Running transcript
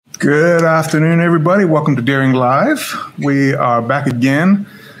Good afternoon, everybody. Welcome to Deering Live. We are back again,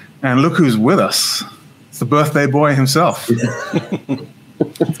 and look who's with us. It's the birthday boy himself.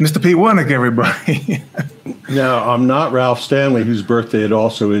 It's Mr. Pete Wernick, everybody. Now, I'm not Ralph Stanley, whose birthday it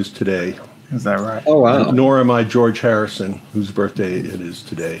also is today. Is that right? Oh, wow. Nor am I George Harrison, whose birthday it is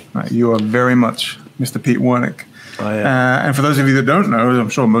today. You are very much Mr. Pete Wernick. I am. And for those of you that don't know, I'm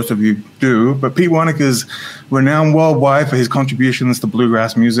sure most of you do, but Pete Wernick is renowned worldwide for his contributions to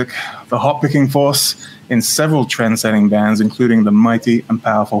bluegrass music, the hot-picking force in several trend-setting bands, including the mighty and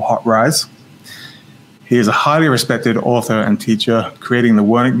powerful Hot Rise. He is a highly respected author and teacher, creating the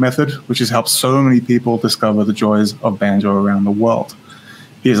Wernick method, which has helped so many people discover the joys of banjo around the world.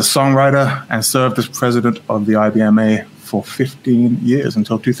 He is a songwriter and served as president of the IBMA for 15 years,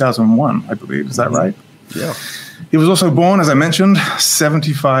 until 2001, I believe. Is that right? Yeah. He was also born, as I mentioned,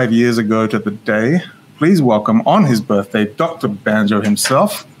 75 years ago to the day. Please welcome on his birthday, Dr. Banjo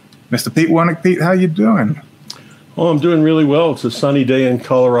himself, Mr. Pete Wernick. Pete, how you doing? Oh, I'm doing really well. It's a sunny day in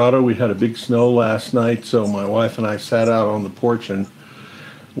Colorado. We had a big snow last night, so my wife and I sat out on the porch and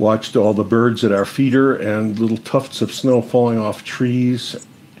watched all the birds at our feeder and little tufts of snow falling off trees.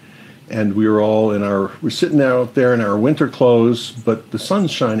 And we were all we're sitting out there in our winter clothes, but the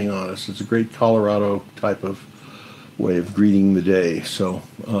sun's shining on us. It's a great Colorado type of way of greeting the day. So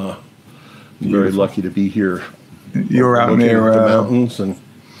very lucky to be here. You're out near the mountains, and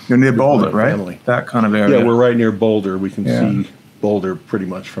you're near Boulder, right? Family. That kind of area. Yeah, we're right near Boulder. We can see Boulder pretty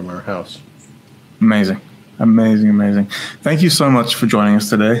much from our house. Amazing. Thank you so much for joining us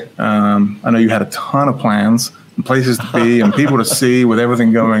today. I know you had a ton of plans and places to be and people to see with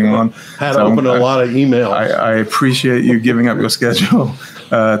everything going on. Had to open a lot of emails. I appreciate you giving up your schedule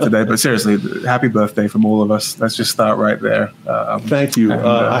today, but seriously, happy birthday from all of us. Let's just start right there. Thank you.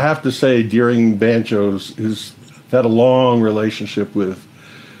 I have to say, Deering Banjos has had a long relationship with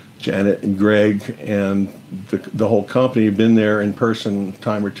Janet and Greg and the whole company. Been there in person a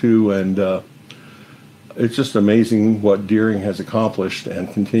time or two, and it's just amazing what Deering has accomplished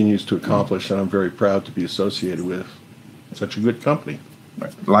and continues to accomplish, and I'm very proud to be associated with such a good company.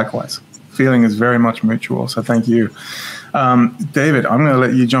 Right. Likewise. Feeling is very much mutual, so thank you. David, I'm going to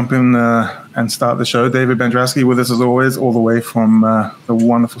let you jump in and start the show. David Bendrasky with us as always, all the way from the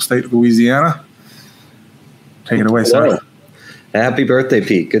wonderful state of Louisiana. Take it away, sir. Happy birthday,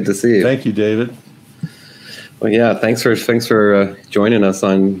 Pete. Good to see you. Thank you, David. Well, yeah, thanks for joining us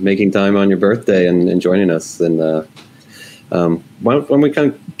on making time on your birthday and joining us. And why don't we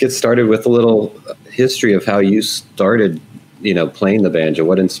kind of get started with a little history of how you started, playing the banjo?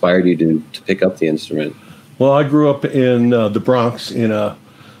 What inspired you to pick up the instrument? Well, I grew up in the Bronx in a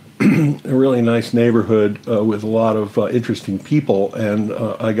really nice neighborhood with a lot of interesting people, and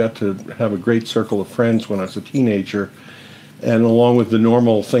I got to have a great circle of friends when I was a teenager. And along with the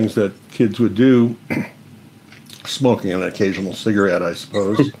normal things that kids would do, smoking an occasional cigarette, I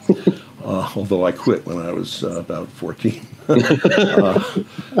suppose, although I quit when I was about 14.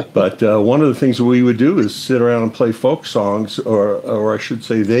 But one of the things we would do is sit around and play folk songs, or I should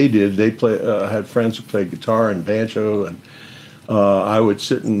say they did. They had friends who played guitar and banjo, and I would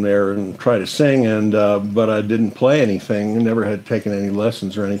sit in there and try to sing, but I didn't play anything. I never had taken any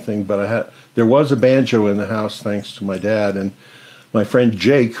lessons or anything, but there was a banjo in the house thanks to my dad. And my friend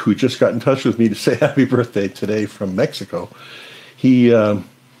Jake, who just got in touch with me to say happy birthday today from Mexico, he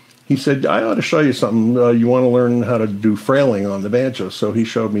said, I ought to show you something. You want to learn how to do frailing on the banjo. So he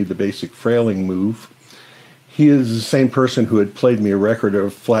showed me the basic frailing move. He is the same person who had played me a record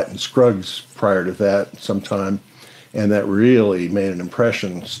of Flatt and Scruggs prior to that sometime, and that really made an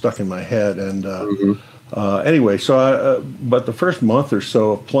impression, stuck in my head. And anyway, but the first month or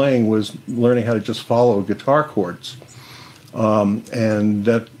so of playing was learning how to just follow guitar chords. And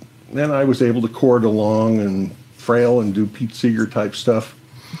then I was able to chord along and frail and do Pete Seeger type stuff.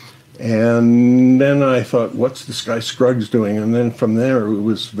 And then I thought, what's this guy Scruggs doing? And then from there, it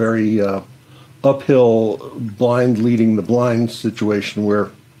was very uphill, blind leading the blind situation where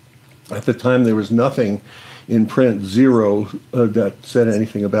at the time there was nothing in print, zero, that said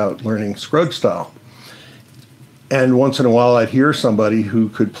anything about learning Scruggs style. And once in a while, I'd hear somebody who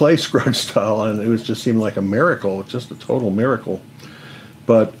could play Scruggs style, and it just seemed like a miracle, just a total miracle.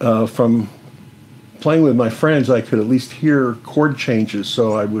 But from playing with my friends, I could at least hear chord changes,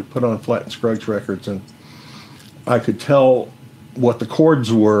 so I would put on Flatt and Scruggs records, and I could tell what the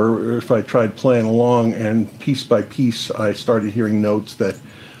chords were if I tried playing along, and piece by piece, I started hearing notes that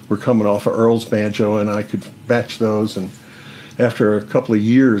were coming off of Earl's banjo, and I could match those, and after a couple of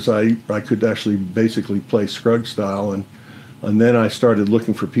years, I could actually basically play Scruggs style, and And then I started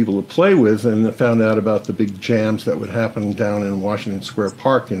looking for people to play with, and I found out about the big jams that would happen down in Washington Square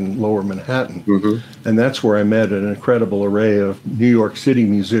Park in Lower Manhattan. And that's where I met an incredible array of New York City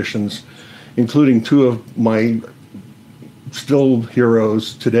musicians, including two of my still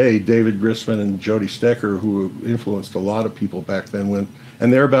heroes today, David Grisman and Jody Stecker, who influenced a lot of people back then.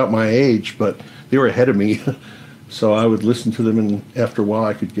 And they're about my age, but they were ahead of me. So I would listen to them, and after a while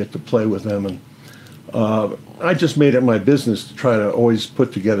I could get to play with them. And I just made it my business to try to always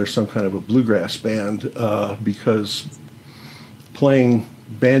put together some kind of a bluegrass band, because playing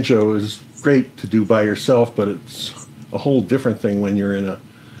banjo is great to do by yourself, but it's a whole different thing when you're in a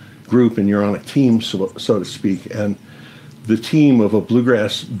group and you're on a team, so to speak. And the team of a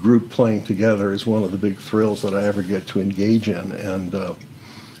bluegrass group playing together is one of the big thrills that I ever get to engage in. And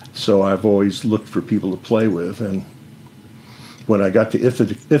so I've always looked for people to play with. And when I got to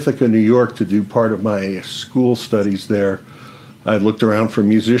Ithaca, New York, to do part of my school studies there, I looked around for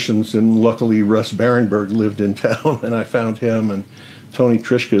musicians, and luckily Russ Barenberg lived in town, and I found him. And Tony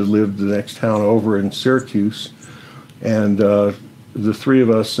Trischka lived the next town over in Syracuse. And the three of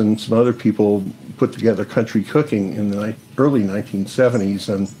us and some other people put together Country Cooking in the early 1970s,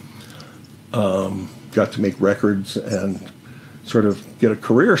 and got to make records and sort of get a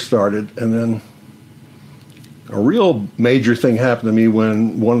career started. And then a real major thing happened to me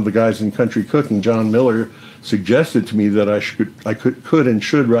when one of the guys in Country Cooking, John Miller, suggested to me that I could and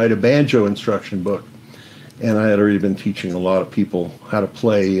should write a banjo instruction book. And I had already been teaching a lot of people how to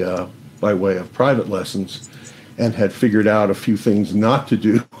play by way of private lessons, and had figured out a few things not to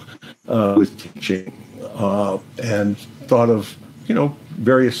do with teaching, and thought of,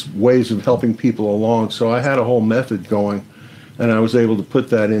 various ways of helping people along. So I had a whole method going, and I was able to put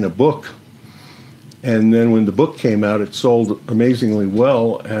that in a book. And then when the book came out, it sold amazingly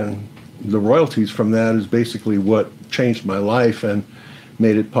well, and the royalties from that is basically what changed my life and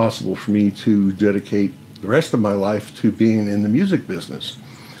made it possible for me to dedicate the rest of my life to being in the music business.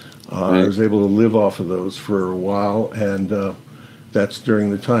 I was able to live off of those for a while, and that's during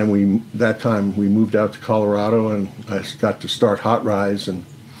the time we moved out to Colorado, and I got to start Hot Rise, and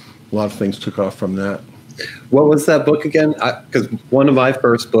a lot of things took off from that. What was that book again? Because one of my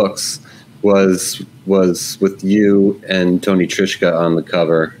first books was with you and Tony Trischka on the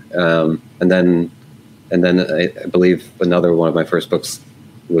cover, and then I believe another one of my first books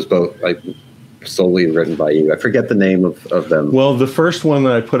was both solely written by you. I forget the name of them. Well, the first one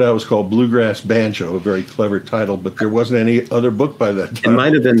that I put out was called Bluegrass Banjo, a very clever title, but there wasn't any other book by that time. It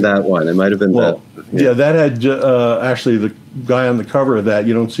might have been that one. It might have been that. Yeah, that had actually the guy on the cover of that,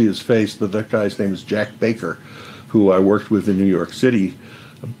 you don't see his face, but that guy's name is Jack Baker, who I worked with in New York City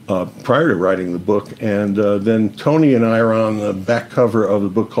prior to writing the book. And then Tony and I are on the back cover of the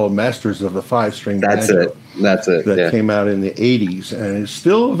book called Masters of the Five-String Banjo. That's it. That came out in the 80s, and it's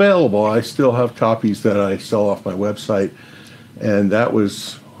still available. I still have copies that I sell off my website, and that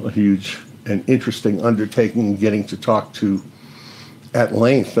was a huge and interesting undertaking, getting to talk to at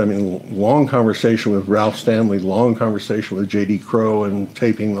length. I mean, long conversation with Ralph Stanley, long conversation with J.D. Crowe, and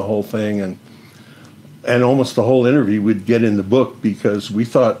taping the whole thing, and almost the whole interview would get in the book, because we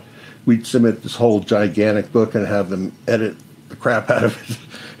thought we'd submit this whole gigantic book and have them edit the crap out of it.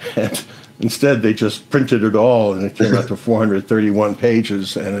 And instead, they just printed it all, and it came out to 431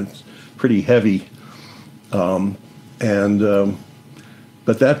 pages, and it's pretty heavy. But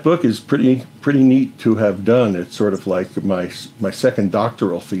that book is pretty neat to have done. It's sort of like my second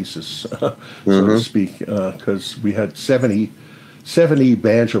doctoral thesis, so to speak, because we had 70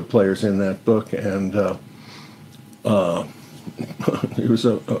 banjo players in that book, and it was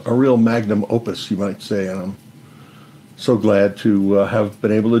a real magnum opus, you might say, and I'm so glad to have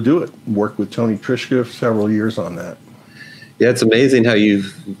been able to do it. Worked with Tony Trischka for several years on that. Yeah, it's amazing how you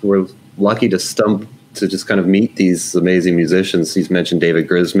were lucky to just kind of meet these amazing musicians. He's mentioned David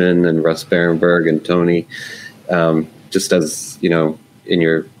Grisman and Russ Barenberg and Tony, just as,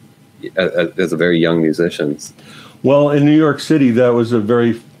 as a very young musicians. Well, in New York City, that was a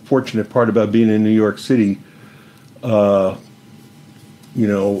very fortunate part about being in New York City. For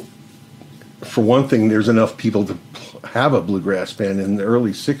one thing, there's enough people to have a bluegrass band. In the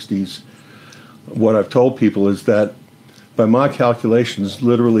early 60s, what I've told people is that, by my calculations,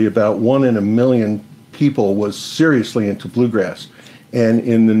 literally about 1 in a million people was seriously into bluegrass. And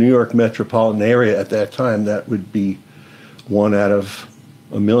in the New York metropolitan area at that time, that would be 1 out of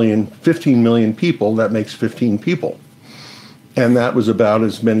a million, 15 million people. That makes 15 people. And that was about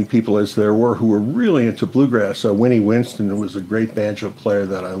as many people as there were who were really into bluegrass. So Winnie Winston was a great banjo player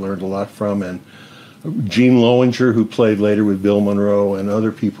that I learned a lot from, and Gene Lowinger, who played later with Bill Monroe, and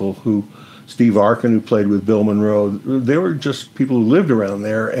other people who Steve Arkin, who played with Bill Monroe. They were just people who lived around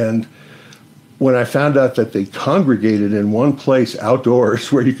there. And when I found out that they congregated in one place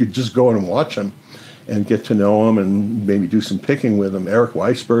outdoors where you could just go in and watch them and get to know them and maybe do some picking with them. Eric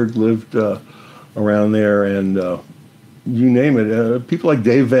Weisberg lived around there, and you name it. People like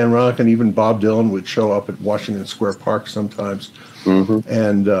Dave Van Ronk and even Bob Dylan would show up at Washington Square Park sometimes.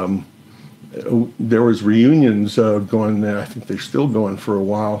 And there was reunions going there. I think they're still going for a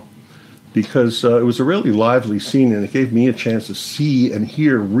while, because it was a really lively scene, and it gave me a chance to see and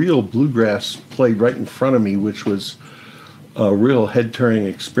hear real bluegrass played right in front of me, which was a real head-turning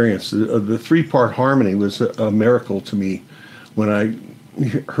experience. The three-part harmony was a miracle to me when I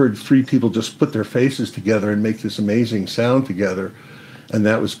heard three people just put their faces together and make this amazing sound together, and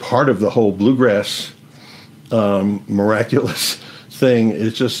that was part of the whole bluegrass miraculous thing.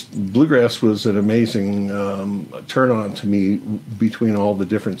 It's just, bluegrass was an amazing turn-on to me between all the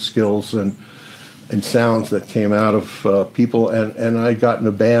different skills and sounds that came out of people, and I got in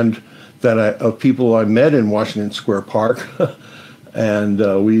a band of people I met in Washington Square Park, and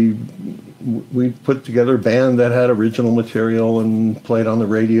we put together a band that had original material and played on the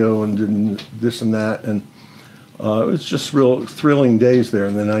radio and did this and that, and it was just real thrilling days there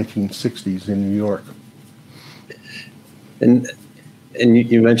in the 1960s in New York. And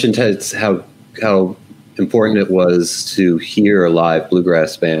you mentioned how important it was to hear a live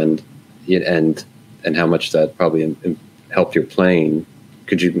bluegrass band, and how much that probably helped your playing.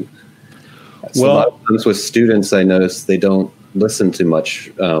 Could you? So well, a lot of times with students, I notice they don't listen to much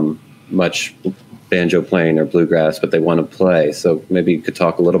banjo playing or bluegrass, but they want to play. So maybe you could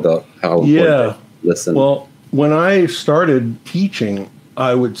talk a little about how important they listen. Well, when I started teaching,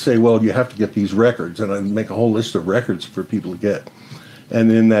 I would say, well, you have to get these records, and I'd make a whole list of records for people to get.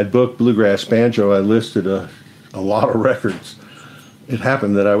 And in that book, Bluegrass Banjo, I listed a lot of records. It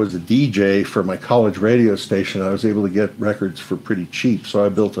happened that I was a DJ for my college radio station. I was able to get records for pretty cheap, so I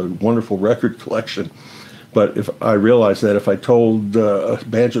built a wonderful record collection. But if I realized that if I told a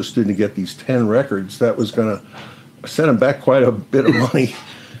banjo student to get these 10 records, that was going to send them back quite a bit of money.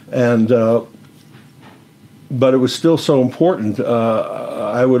 And but it was still so important.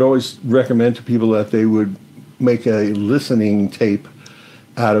 I would always recommend to people that they would make a listening tape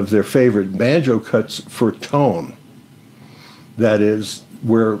out of their favorite banjo cuts for tone. That is,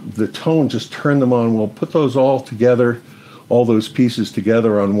 where the tone, just turn them on. We'll put those all together, all those pieces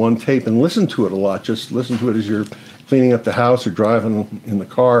together on one tape, and listen to it a lot. Just listen to it as you're cleaning up the house or driving in the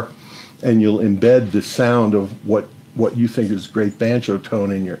car, and you'll embed the sound of what you think is great banjo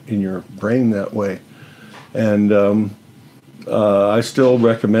tone in your brain that way. And I still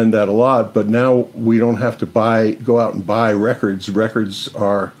recommend that a lot, but now we don't have to go out and buy records. Records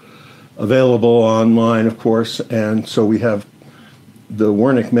are available online, of course, and so we have the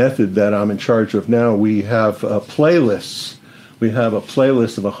Wernick method that I'm in charge of now. We have playlists. We have a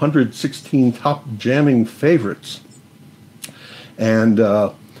playlist of 116 top jamming favorites, and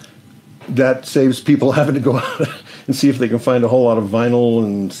that saves people having to go out and see if they can find a whole lot of vinyl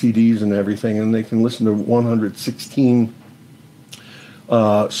and CDs and everything, and they can listen to 116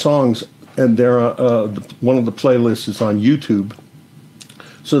 songs, and one of the playlists is on YouTube,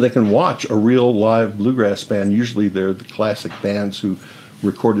 so they can watch a real live bluegrass band. Usually they're the classic bands who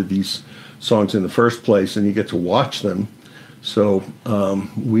recorded these songs in the first place, and you get to watch them. So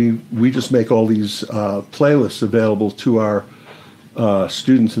we just make all these playlists available to our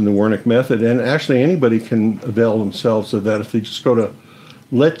students in the Wernick method, and actually anybody can avail themselves of that if they just go to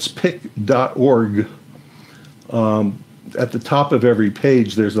letspick.org. At the top of every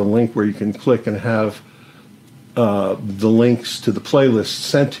page, there's a link where you can click and have the links to the playlist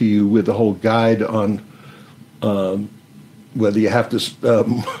sent to you with the whole guide on whether you have to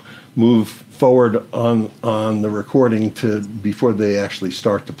move forward on the recording before they actually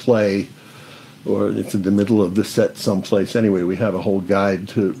start to play, or it's in the middle of the set someplace. Anyway, we have a whole guide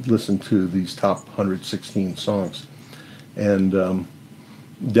to listen to these top 116 songs. And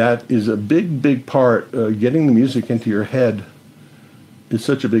that is a big, big part. Getting the music into your head is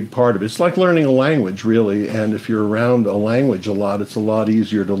such a big part of it. It's like learning a language, really. And if you're around a language a lot, it's a lot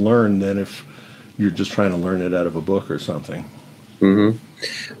easier to learn than if you're just trying to learn it out of a book or something. Mm-hmm.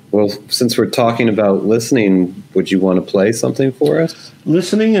 Well, since we're talking about listening, would you want to play something for us?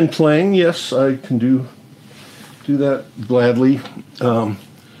 Listening and playing, yes, I can do that gladly.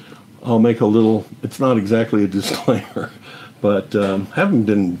 I'll make a little, it's not exactly a disclaimer, but haven't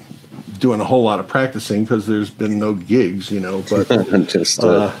been doing a whole lot of practicing because there's been no gigs, but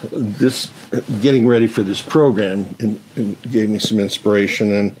this getting ready for this program and gave me some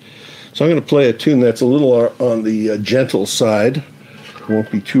inspiration. And so I'm going to play a tune that's a little on the gentle side.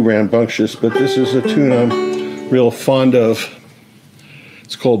 won't be too rambunctious, but this is a tune I'm real fond of.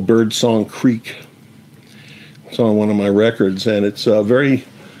 It's called Birdsong Creek. It's on one of my records, and it's a very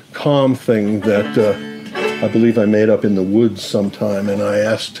calm thing that I believe I made up in the woods sometime. And I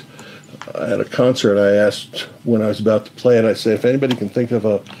asked, at a concert, I asked when I was about to play it, I said, if anybody can think of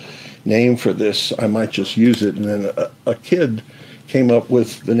a name for this, I might just use it. And then a kid came up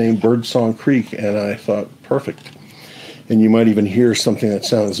with the name Birdsong Creek, and I thought, perfect. And you might even hear something that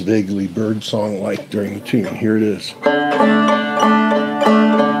sounds vaguely birdsong-like during the tune. Here it is.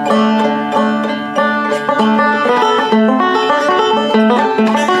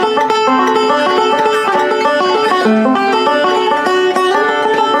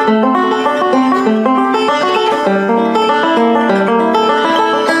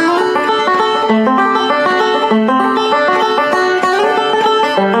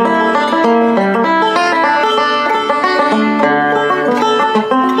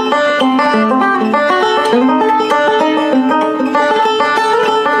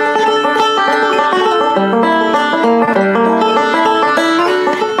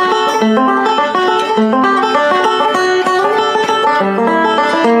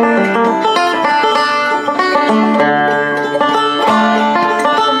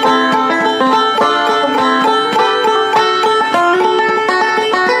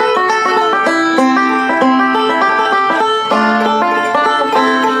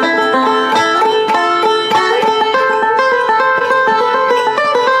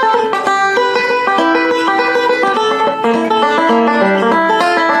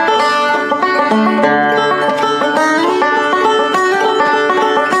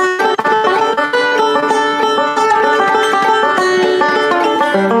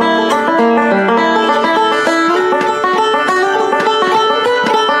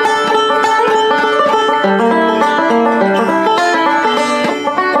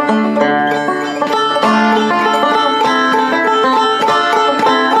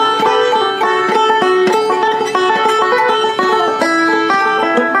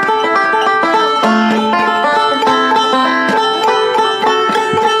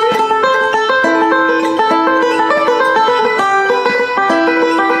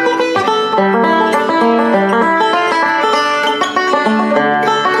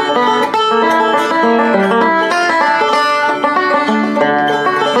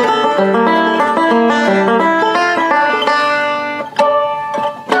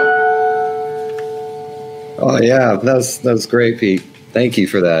 Yeah, that was great, Pete. Thank you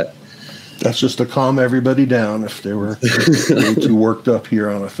for that. That's just to calm everybody down if they were too worked up here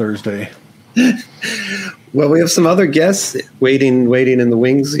on a Thursday. Well, we have some other guests waiting in the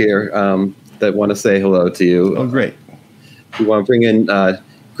wings here that want to say hello to you. Oh, great. We want to bring in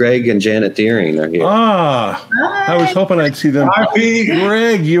Greg and Janet Deering are here. I was hoping I'd see them. Hi, Pete.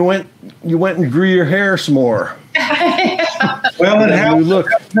 Greg, you went and grew your hair some more. Well, it hasn't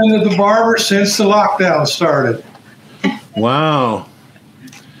been to the barber since the lockdown started. Wow.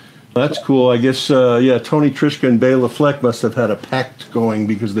 That's cool. I guess, Tony Trischka and Bela Fleck must have had a pact going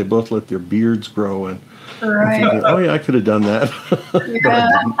because they both let their beards grow. And right. Thinking, oh, yeah, I could have done that.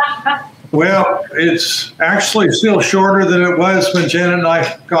 Yeah. Well, it's actually still shorter than it was when Janet and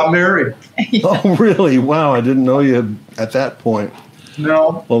I got married. Yeah. Oh, really? Wow, I didn't know you at that point.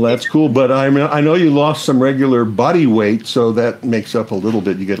 No. Well, that's cool, but I know you lost some regular body weight, so that makes up a little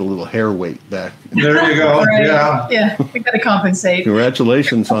bit. You get a little hair weight back. There you go. Right. Yeah. Yeah, we got to compensate.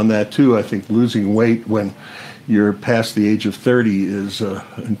 Congratulations on that, too. I think losing weight when you're past the age of 30 is an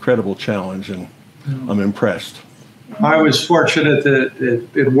incredible challenge, and I'm impressed. I was fortunate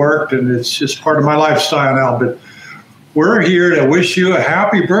that it worked, and it's just part of my lifestyle now. But we're here to wish you a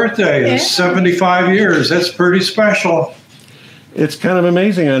happy birthday. Yeah. It's 75 years. That's pretty special. It's kind of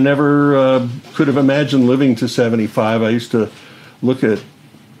amazing. I never could have imagined living to 75. I used to look at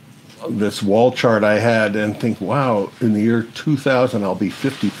this wall chart I had and think, wow, in the year 2000, I'll be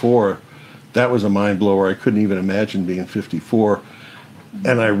 54. That was a mind blower. I couldn't even imagine being 54.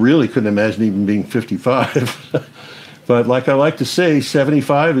 And I really couldn't imagine even being 55. But like I like to say,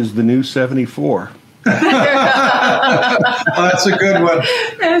 75 is the new 74. That's a good one.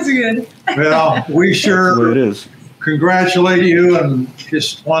 That's good. Well, we That's sure what it is. congratulate you and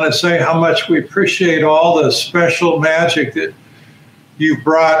just want to say how much we appreciate all the special magic that you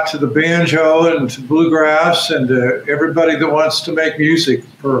brought to the banjo and to bluegrass and to everybody that wants to make music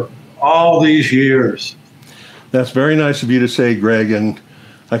for all these years. That's very nice of you to say, Greg, and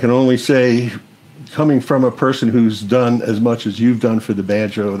I can only say, coming from a person who's done as much as you've done for the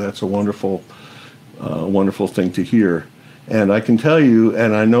banjo, that's a wonderful thing to hear. And I can tell you,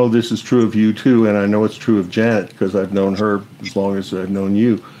 and I know this is true of you too, and I know it's true of Janet because I've known her as long as I've known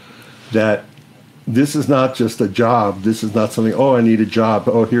you, that this is not just a job. This is not something, oh, I need a job.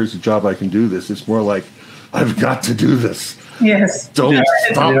 Oh, here's a job, I can do this. It's more like, I've got to do this. Yes. Don't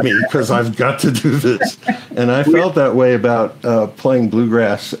stop me because I've got to do this. And I felt that way about playing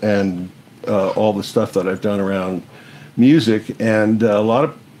bluegrass and all the stuff that I've done around music. And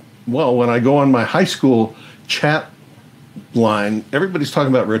when I go on my high school chat line, everybody's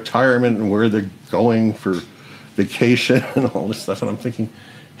talking about retirement and where they're going for vacation and all this stuff. And I'm thinking,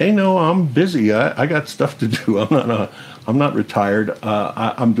 hey, no, I'm busy. I got stuff to do. I'm not retired.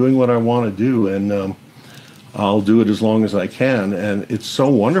 I'm doing what I want to do, and I'll do it as long as I can. And it's so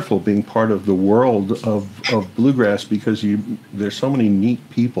wonderful being part of the world of bluegrass because there's so many neat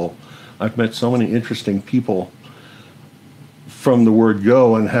people. I've met so many interesting people from the word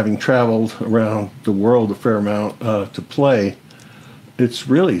go, and having traveled around the world a fair amount to play, it's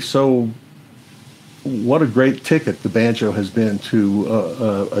really so. What a great ticket the banjo has been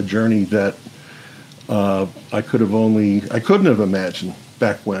to a journey that I couldn't have imagined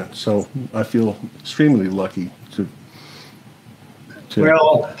back when. So I feel extremely lucky to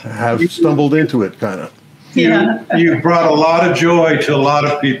have stumbled into it, kind of. You brought a lot of joy to a lot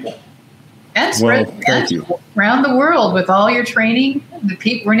of people. And spread thank you. around the world with all your training, the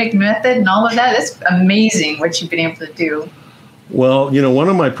Pete Wernick method and all of that. It's amazing what you've been able to do. Well, one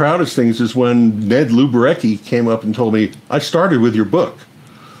of my proudest things is when Ned Luberecki came up and told me, I started with your book.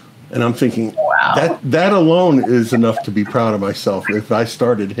 And I'm thinking, wow, that alone is enough to be proud of myself if I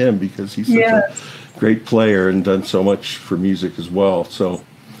started him, because he's such a great player and done so much for music as well. So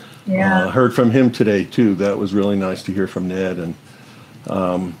I heard from him today, too. That was really nice to hear from Ned. And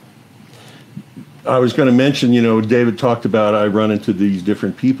I was going to mention, David talked about I run into these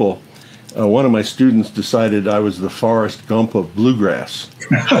different people. One of my students decided I was the Forrest Gump of bluegrass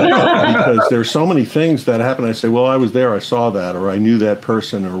because there's so many things that happen. I say, well, I was there, I saw that, or I knew that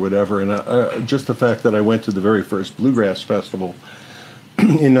person, or whatever. And just the fact that I went to the very first bluegrass festival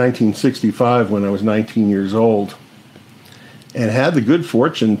in 1965 when I was 19 years old, and had the good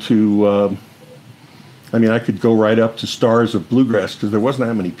fortune to, I could go right up to Stars of Bluegrass because there wasn't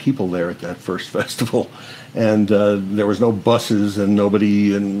that many people there at that first festival. And there was no buses and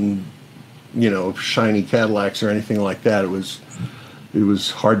nobody and shiny Cadillacs or anything like that. It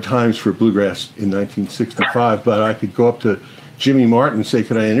was hard times for bluegrass in 1965, but I could go up to Jimmy Martin and say,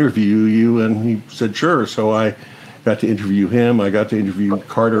 could I interview you? And he said, sure. So I got to interview him. I got to interview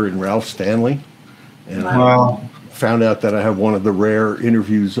Carter and Ralph Stanley. And I found out that I have one of the rare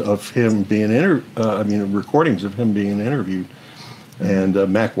interviews of him being recordings of him being interviewed. And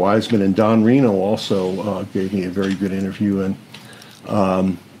Mac Wiseman and Don Reno also gave me a very good interview.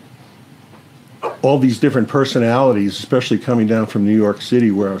 And all these different personalities, especially coming down from New York City,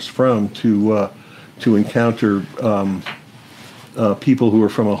 where I was from, to encounter people who are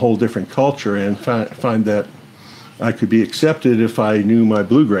from a whole different culture and find that I could be accepted if I knew my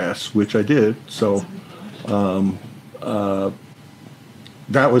bluegrass, which I did. So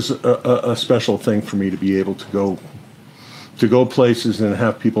that was a special thing for me to be able to go places and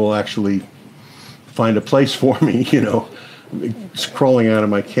have people actually find a place for me, crawling out of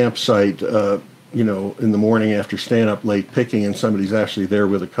my campsite, in the morning after staying up late picking, and somebody's actually there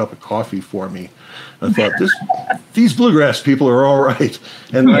with a cup of coffee for me. I thought, these bluegrass people are all right.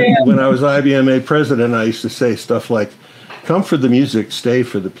 And when I was IBMA president, I used to say stuff like, come for the music, stay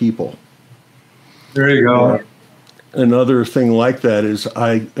for the people. There you go. Another thing like that is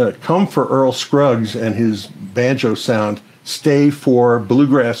I come for Earl Scruggs and his banjo sound, stay for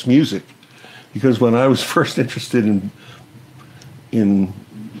bluegrass music. Because when I was first interested in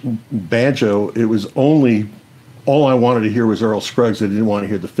banjo, it was all I wanted to hear was Earl Scruggs. I didn't want to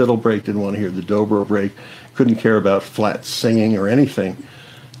hear the fiddle break, didn't want to hear the dobro break, couldn't care about flat singing or anything.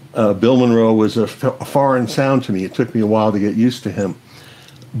 Bill Monroe was a foreign sound to me. It took me a while to get used to him.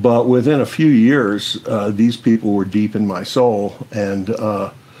 But within a few years, these people were deep in my soul, and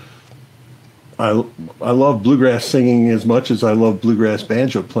I love bluegrass singing as much as I love bluegrass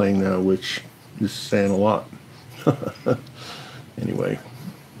banjo playing now, which is saying a lot. Anyway.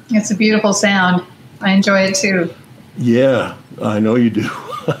 It's a beautiful sound. I enjoy it too. Yeah, I know you do.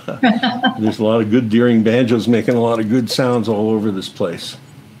 There's a lot of good Deering banjos making a lot of good sounds all over this place.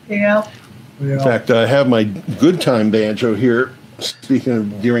 Yeah. In fact, I have my good time banjo here. Speaking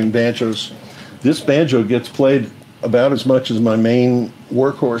of Deering banjos, this banjo gets played about as much as my main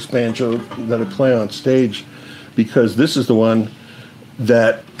workhorse banjo that I play on stage, because this is the one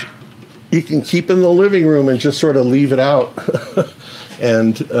that you can keep in the living room and just sort of leave it out.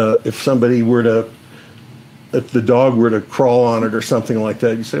 And if somebody were to if the dog were to crawl on it or something like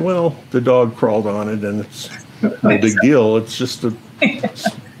that, you say, well, the dog crawled on it, and it's no big deal. It's just a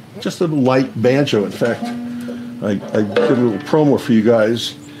light banjo. In fact, I did a little promo for you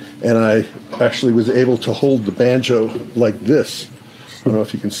guys, and I actually was able to hold the banjo like this. I don't know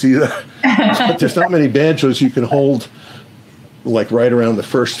if you can see that. But there's not many banjos you can hold like right around the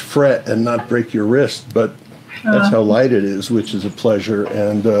first fret and not break your wrist, but that's how light it is, which is a pleasure,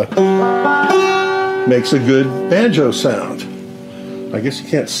 and makes a good banjo sound. I guess you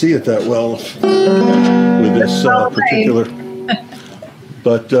can't see it that well with this particular,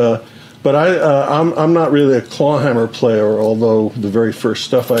 but I'm not really a clawhammer player, although the very first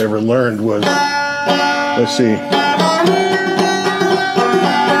stuff I ever learned was, let's see.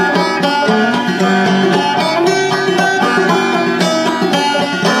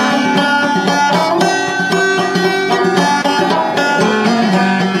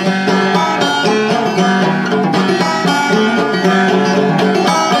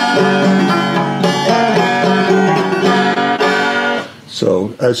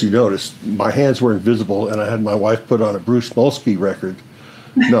 So, as you noticed, my hands were invisible, and I had my wife put on a Bruce Molsky record.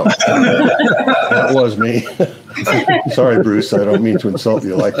 No, that was me. Sorry, Bruce, I don't mean to insult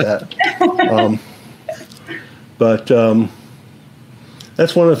you like that. But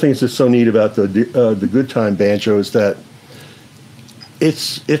that's one of the things that's so neat about the Good Time banjo is that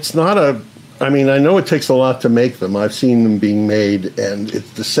it's not a. I mean, I know it takes a lot to make them. I've seen them being made, and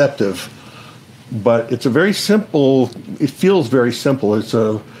it's deceptive. But it's a very simple, it feels very simple. It's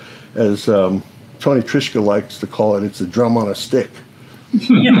as Tony Trischka likes to call it, it's a drum on a stick.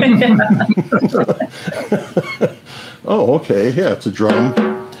 Oh, okay, yeah, it's a drum.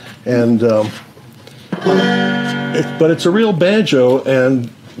 And, but it's a real banjo,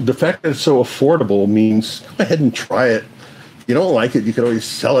 and the fact that it's so affordable means go ahead and try it. If you don't like it, you can always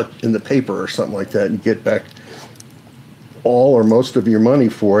sell it in the paper or something like that and get back all or most of your money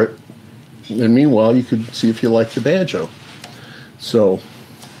for it. And meanwhile, you could see if you like the banjo. So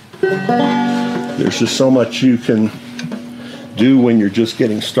there's just so much you can do when you're just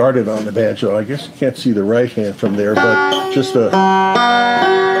getting started on the banjo. I guess you can't see the right hand from there, but just a...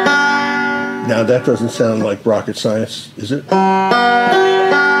 Now, that doesn't sound like rocket science, is it?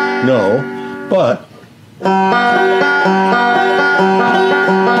 No, but...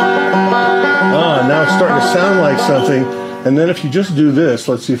 now it's starting to sound like something. And then if you just do this,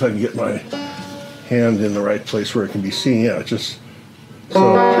 let's see if I can get my hand in the right place where it can be seen. Yeah, just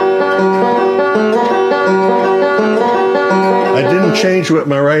so. I didn't change what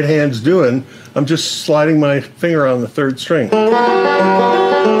my right hand's doing. I'm just sliding my finger on the third string.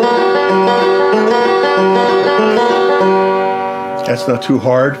 That's not too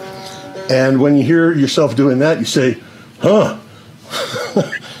hard. And when you hear yourself doing that, you say, huh,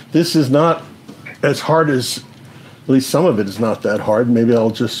 this is not as hard as... At least some of it is not that hard. Maybe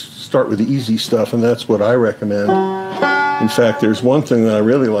I'll just start with the easy stuff, and that's what I recommend. In fact, there's one thing that I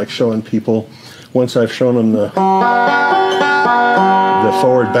really like showing people. Once I've shown them the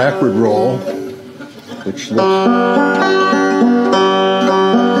forward-backward roll, which looks...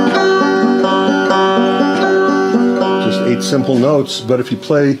 just 8 simple notes, but if you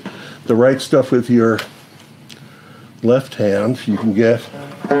play the right stuff with your left hand, you can get...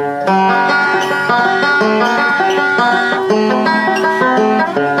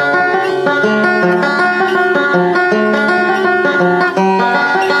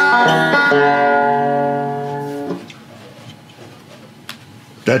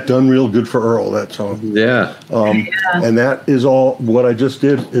 That done real good for Earl, that song. Yeah. And that is all, what I just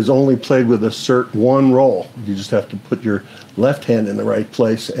did is only played with a cert 1 roll. You just have to put your left hand in the right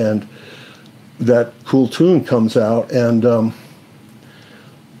place, and that cool tune comes out. And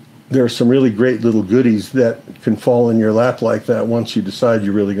there are some really great little goodies that can fall in your lap like that once you decide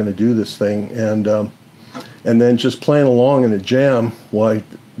you're really going to do this thing. And then just playing along in a jam, why,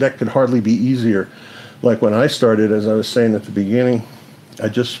 that could hardly be easier. Like when I started, as I was saying at the beginning, I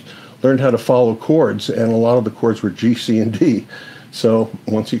just learned how to follow chords, and a lot of the chords were G, C, and D. So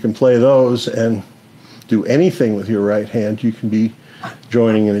once you can play those and do anything with your right hand, you can be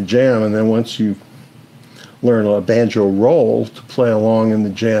joining in a jam. And then once you learn a banjo roll to play along in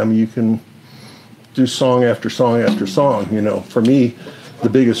the jam, you can do song after song after song. You know, for me, the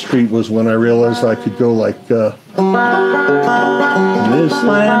biggest treat was when I realized I could go like, this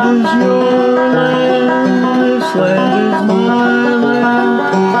land is your land, this land is my land,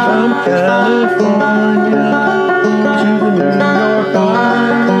 from California to the New York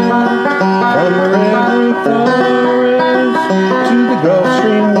Island, from the redwood forest to the Gulf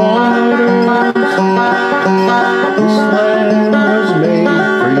Stream waters. This land was made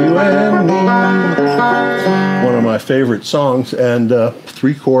for you and me. songs and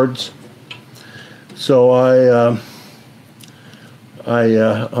 3 chords. So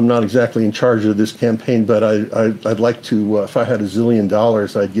I'm not exactly in charge of this campaign, but I'd like to, if I had $1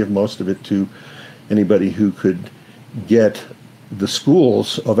 zillion, I'd give most of it to anybody who could get the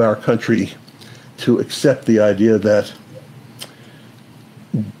schools of our country to accept the idea that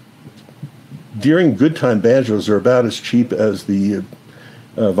during good time, banjos are about as cheap as the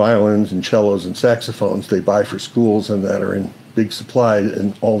violins and cellos and saxophones they buy for schools and that are in big supply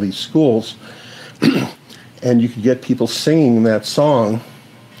in all these schools. And you could get people singing that song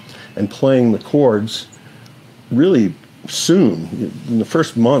and playing the chords really soon, in the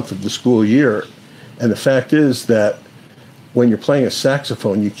first month of the school year. And the fact is that when you're playing a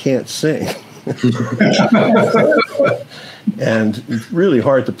saxophone, you can't sing. And it's really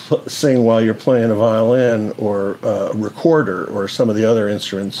hard to sing while you're playing a violin or a recorder or some of the other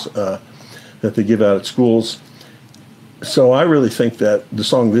instruments that they give out at schools. So I really think that the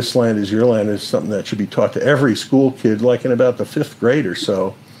song "This Land Is Your Land" is something that should be taught to every school kid, like in about the 5th grade or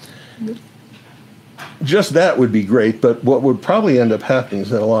so. Just that would be great, but what would probably end up happening is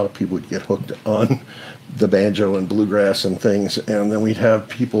that a lot of people would get hooked on the banjo and bluegrass and things, and then we'd have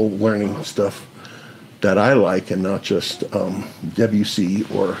people learning stuff that I like and not just Debussy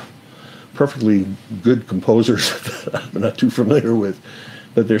or perfectly good composers that I'm not too familiar with.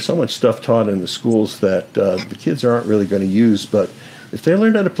 But there's so much stuff taught in the schools that the kids aren't really going to use. But if they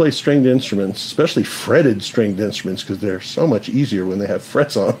learn how to play stringed instruments, especially fretted stringed instruments, because they're so much easier when they have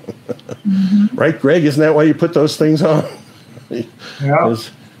frets on. Mm-hmm. Right, Greg? Isn't that why you put those things on? Yeah.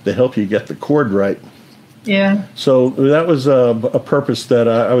 Because they help you get the chord right. Yeah. So that was a purpose that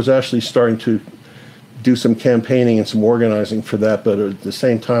I was actually starting to do some campaigning and some organizing for that. But at the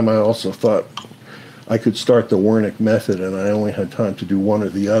same time, I also thought I could start the Wernick method, and I only had time to do one or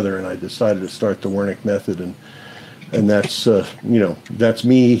the other, and I decided to start the Wernick method, and that's that's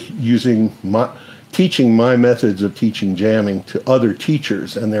me teaching my methods of teaching jamming to other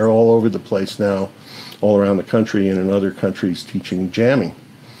teachers, and they're all over the place now, all around the country and in other countries teaching jamming.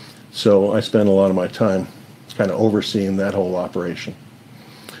 So I spend a lot of my time kind of overseeing that whole operation,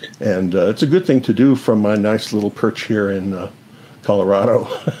 and it's a good thing to do from my nice little perch here in Colorado.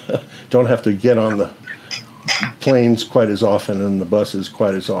 Don't have to get on the planes quite as often and the buses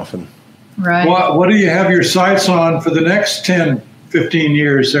quite as often. Right. What do you have your sights on for the next 10, 15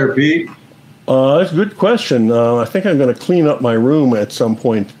 years there, Pete? That's a good question. I think I'm going to clean up my room at some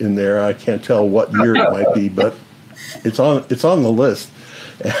point in there. I can't tell what year it might be, but it's on the list.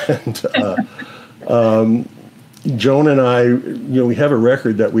 And Joan and I, we have a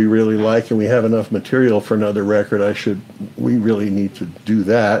record that we really like, and we have enough material for another record. We really need to do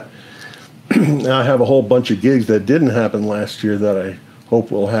that. I have a whole bunch of gigs that didn't happen last year that I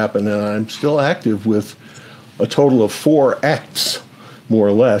hope will happen, and I'm still active with a total of 4 acts, more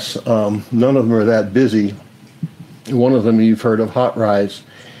or less. None of them are that busy. One of them you've heard of, Hot Rise,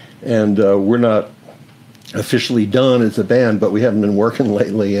 and we're not officially done as a band, but we haven't been working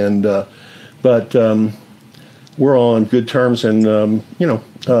lately, and but we're all on good terms, and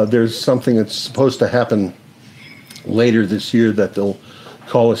there's something that's supposed to happen later this year that they'll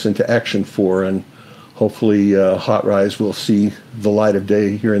call us into action for, and hopefully Hot Rise will see the light of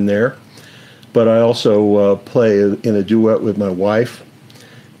day here and there. But I also play in a duet with my wife,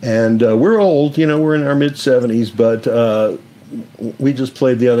 and we're old, we're in our mid-70s, but we just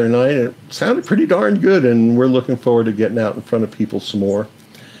played the other night, and it sounded pretty darn good, and we're looking forward to getting out in front of people some more.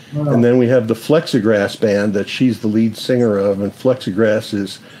 Wow. And then we have the Flexigrass band that she's the lead singer of, and Flexigrass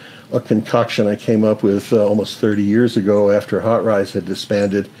is a concoction I came up with almost 30 years ago after Hot Rise had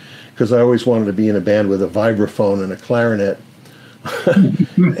disbanded, because I always wanted to be in a band with a vibraphone and a clarinet.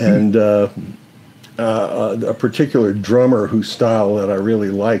 And a particular drummer whose style that I really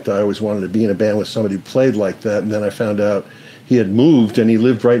liked, I always wanted to be in a band with somebody who played like that, and then I found out he had moved and he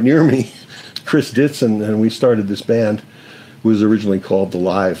lived right near me, Chris Ditson, and we started this band. It was originally called the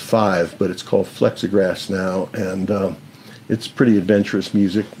Live 5, but it's called Flexigrass now, and it's pretty adventurous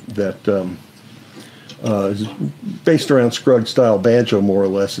music that is based around Scruggs-style banjo, more or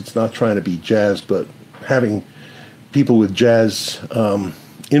less. It's not trying to be jazz, but having people with jazz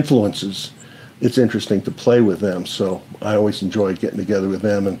influences, it's interesting to play with them. So I always enjoy getting together with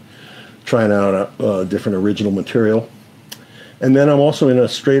them and trying out different original material. And then I'm also in a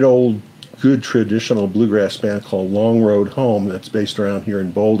straight old good traditional bluegrass band called Long Road Home that's based around here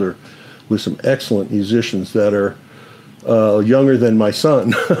in Boulder with some excellent musicians that are younger than my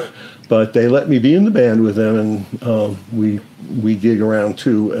son, but they let me be in the band with them, and we gig around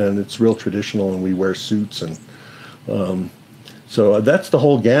too, and it's real traditional, and we wear suits, and so that's the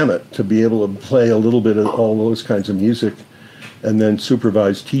whole gamut, to be able to play a little bit of all those kinds of music and then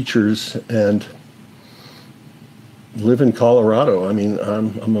supervise teachers and live in Colorado. I mean,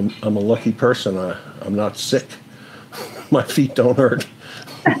 I'm a lucky person. I'm not sick. My feet don't hurt.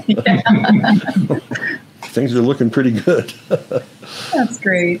 Things are looking pretty good. That's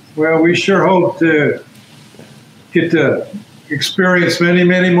great. Well, we sure hope to get to experience many,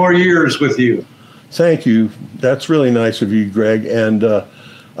 many more years with you. Thank you. That's really nice of you, Greg. And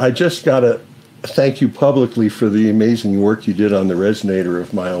I just got to thank you publicly for the amazing work you did on the resonator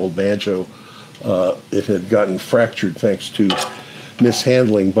of my old banjo. It had gotten fractured thanks to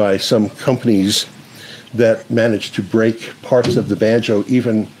mishandling by some companies that managed to break parts of the banjo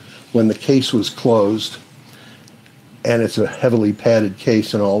even when the case was closed. And it's a heavily padded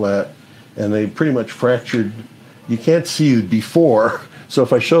case and all that. And they pretty much fractured. You can't see the before. So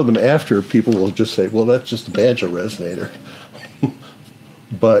if I show them after, people will just say, well, that's just a banjo resonator.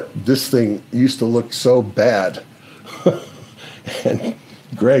 But this thing used to look so bad. And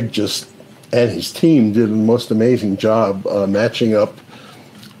Greg and his team did the most amazing job matching up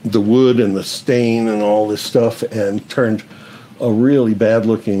the wood and the stain and all this stuff, and turned a really bad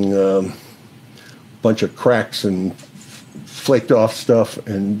looking bunch of cracks and flaked off stuff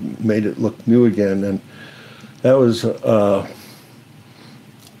and made it look new again. And that was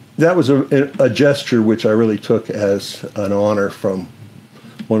a gesture which I really took as an honor from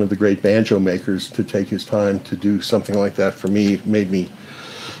one of the great banjo makers. To take his time to do something like that for me made me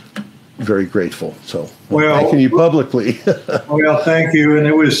very grateful. So thanking you publicly. Well, thank you. And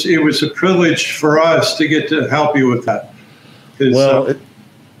it was a privilege for us to get to help you with that. Well,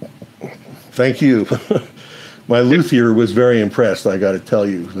 thank you. My luthier was very impressed, I got to tell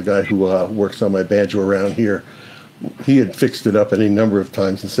you. The guy who works on my banjo around here, he had fixed it up any number of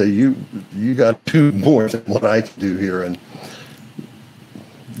times and say, you got to do more than what I can do here, and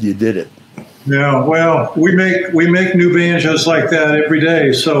you did it. Yeah, well, we make new banjos like that every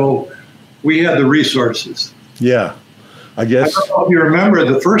day, so we had the resources. Yeah, I guess. I don't know if you remember,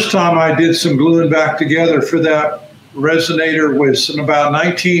 the first time I did some gluing back together for that resonator was in about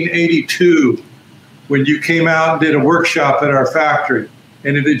 1982, when you came out and did a workshop at our factory.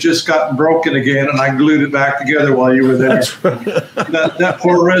 And it had just gotten broken again, and I glued it back together while you were there. That's right. that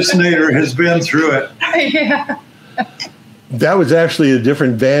poor resonator has been through it. Yeah. That was actually a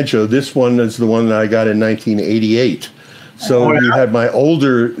different banjo. This one is the one that I got in 1988. So you had my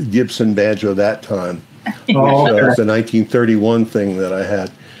older Gibson banjo that time. Oh, okay. It was a 1931 thing that I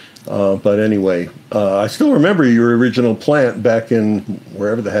had. But anyway, I still remember your original plant back in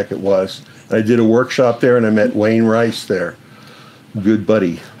wherever the heck it was. I did a workshop there, and I met Wayne Rice there. Good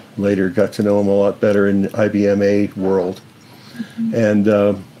buddy. Later got to know him a lot better in IBMA world. And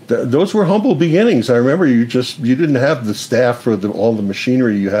those were humble beginnings. I remember you didn't have the staff for all the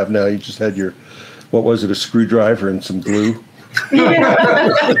machinery you have now. You just had your, what was it, a screwdriver and some glue?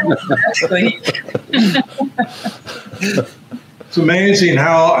 It's amazing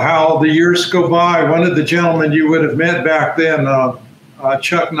how the years go by. One of the gentlemen you would have met back then,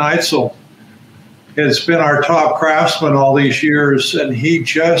 Chuck Neitzel, has been our top craftsman all these years, and he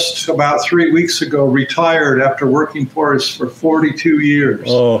just about 3 weeks ago retired after working for us for 42 years.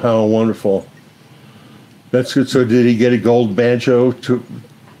 Oh, how wonderful. That's good. So did he get a gold banjo to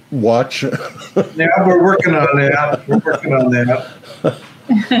watch? Yeah, we're working on that.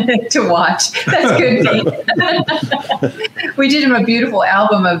 To watch. That's good, Pete. We did him a beautiful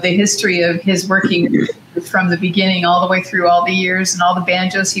album of the history of his working from the beginning all the way through all the years and all the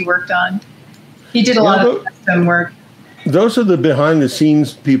banjos he worked on. He did a lot of custom work. Those are the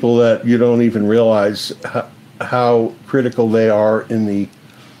behind-the-scenes people that you don't even realize how critical they are in the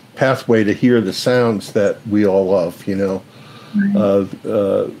pathway to hear the sounds that we all love, you know.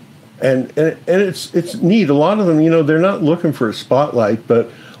 Right. And it's neat. A lot of them, you know, they're not looking for a spotlight, but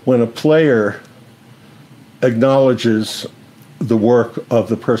when a player acknowledges the work of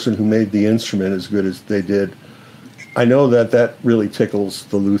the person who made the instrument as good as they did, I know that really tickles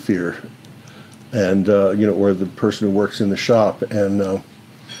the luthier. And, you know, or the person who works in the shop, and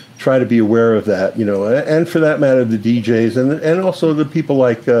try to be aware of that, you know, and for that matter, the DJs and also the people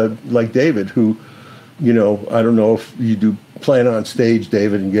like David, who, you know, I don't know if you do playing on stage,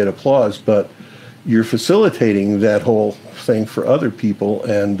 David, and get applause, but you're facilitating that whole thing for other people.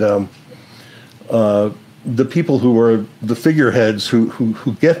 And the people who are the figureheads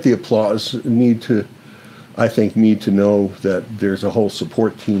who get the applause need to know that there's a whole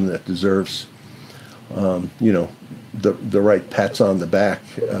support team that deserves you know, the right pats on the back.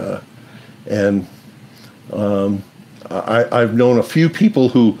 I've known a few people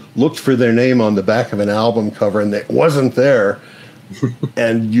who looked for their name on the back of an album cover and it wasn't there.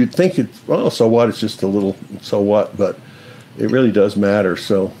 And you'd think so what? It's just a little, so what? But it really does matter.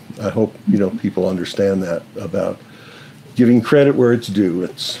 So I hope, people understand that about giving credit where it's due.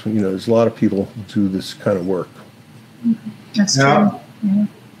 It's, there's a lot of people who do this kind of work. That's true.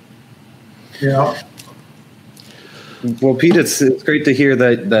 Yeah. Well, Pete, it's great to hear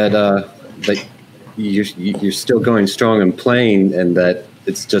that you're still going strong and playing, and that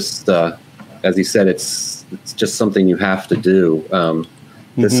it's just as you said, it's just something you have to do.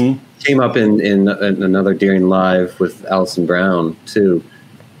 This came up in another Deering Live with Alison Brown too.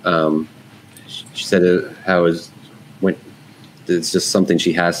 She said it's just something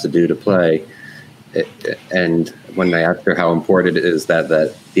she has to do to play. And when I asked her how important it is,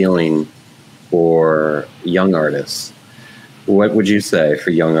 that feeling for young artists, what would you say for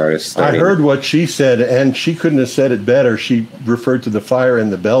young artists starting? I heard what she said, and she couldn't have said it better. She referred to the fire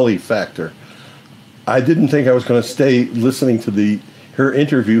in the belly factor. I didn't think I was going to stay listening to her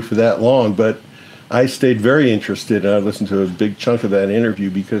interview for that long, but I stayed very interested, and I listened to a big chunk of that interview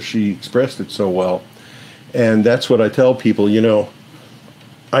because she expressed it so well. And that's what I tell people,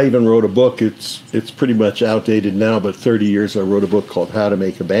 I even wrote a book. It's pretty much outdated now, but 30 years I wrote a book called How to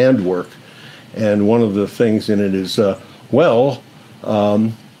Make a Band Work. And one of the things in it is, when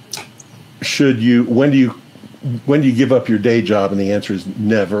do you give up your day job? And the answer is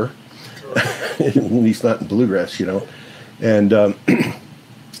never. At least not in bluegrass, And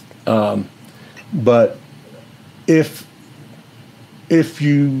but if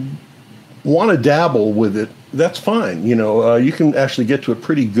you want to dabble with it, that's fine. You can actually get to a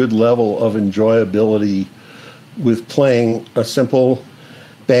pretty good level of enjoyability with playing a simple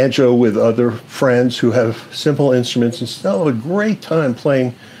banjo with other friends who have simple instruments and still have a great time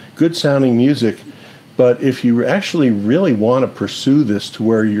playing good sounding music. But if you actually really want to pursue this to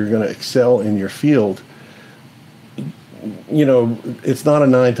where you're going to excel in your field, it's not a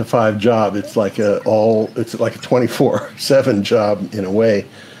 9-to-5 job. It's like a 24/7 job in a way.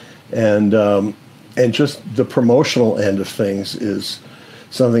 And just the promotional end of things is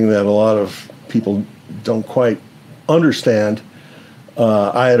something that a lot of people don't quite understand.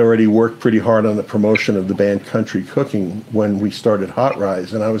 I had already worked pretty hard on the promotion of the band Country Cooking when we started Hot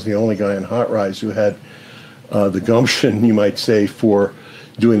Rise, and I was the only guy in Hot Rise who had the gumption, you might say, for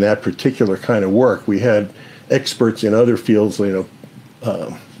doing that particular kind of work. We had experts in other fields,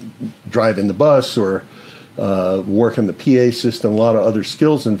 driving the bus or working the PA system, a lot of other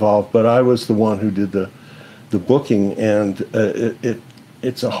skills involved, but I was the one who did the booking, and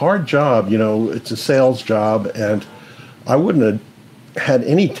it's a hard job, it's a sales job, and I wouldn't have had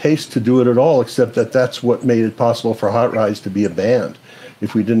any taste to do it at all, except that's what made it possible for Hot Rise to be a band.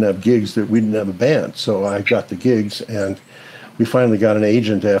 If we didn't have gigs, we didn't have a band. So I got the gigs, and we finally got an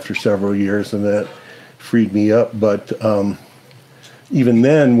agent after several years, and that freed me up. But even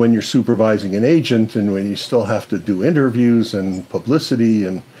then, when you're supervising an agent and when you still have to do interviews and publicity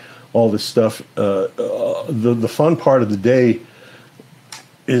and all this stuff, the fun part of the day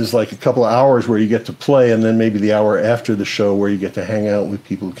is like a couple of hours where you get to play, and then maybe the hour after the show where you get to hang out with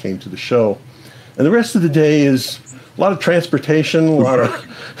people who came to the show. And the rest of the day is a lot of transportation, a lot of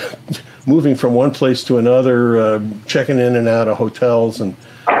moving from one place to another, checking in and out of hotels and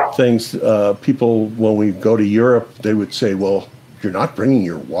things. People, when we go to Europe, they would say, well, you're not bringing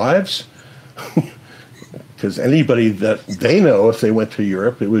your wives? Because anybody that they know, if they went to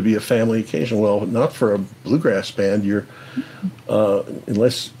Europe, it would be a family occasion. Well, not for a bluegrass band. You're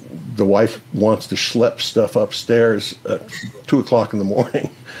unless the wife wants to schlep stuff upstairs at 2:00 in the morning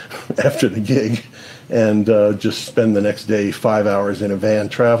after the gig, and just spend the next day 5 hours in a van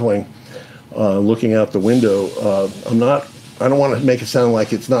traveling, looking out the window. I don't want to make it sound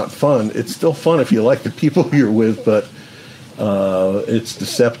like it's not fun. It's still fun if you like the people you're with, but it's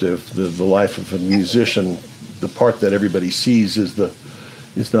deceptive. The life of a musician, the part that everybody sees is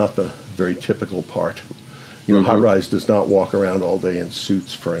not the very typical part. Hot Rise does not walk around all day in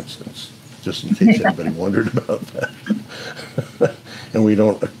suits, for instance, just in case anybody wondered about that. And we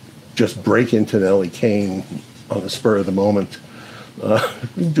don't just break into Nellie Kane on the spur of the moment.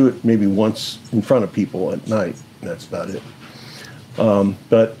 We do it maybe once in front of people at night, and that's about it.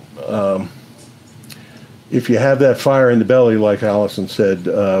 But if you have that fire in the belly, like Allison said,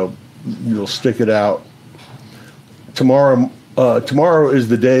 you'll stick it out. Tomorrow is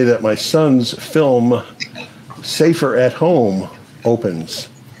the day that my son's film Safer at Home opens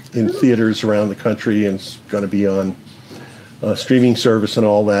in theaters around the country, and it's going to be on streaming service and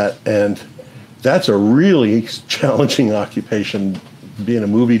all that. And that's a really challenging occupation, being a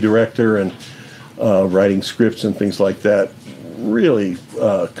movie director and writing scripts and things like that. Really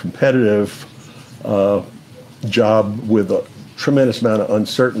competitive job with a tremendous amount of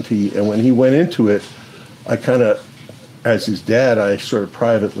uncertainty. And when he went into it, I kind of as his dad, I sort of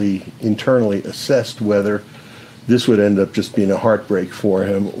privately, internally assessed whether this would end up just being a heartbreak for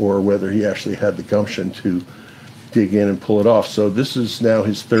him or whether he actually had the gumption to dig in and pull it off. So this is now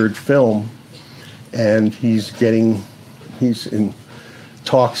his third film, and he's in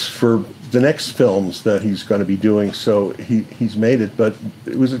talks for the next films that he's going to be doing. So he's made it, but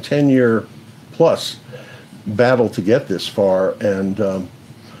it was a 10-year plus battle to get this far. And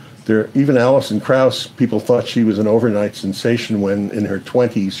even Alison Krauss, people thought she was an overnight sensation when in her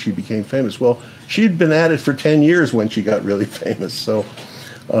 20s she became famous. Well, she'd been at it for 10 years when she got really famous. So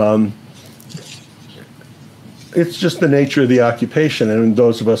it's just the nature of the occupation, and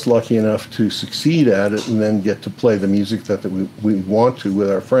those of us lucky enough to succeed at it and then get to play the music that we want to with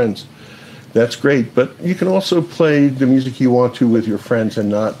our friends, that's great. But you can also play the music you want to with your friends and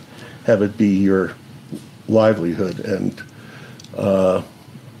not have it be your livelihood. And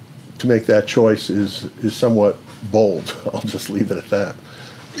to make that choice is somewhat bold. I'll just leave it at that.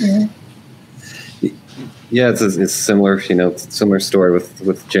 Yeah, it's similar, similar story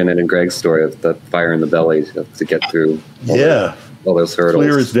with Janet and Greg's story of the fire in the belly to get through all those hurdles.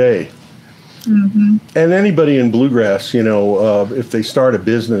 Clear as day. Mm-hmm. And anybody in bluegrass, if they start a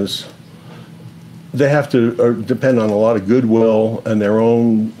business, they have to depend on a lot of goodwill and their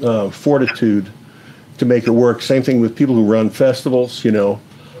own fortitude to make it work. Same thing with people who run festivals,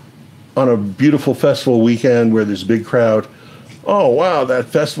 on a beautiful festival weekend where there's a big crowd. Oh, wow, that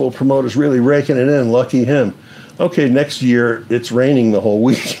festival promoter's really raking it in. Lucky him. Okay, next year it's raining the whole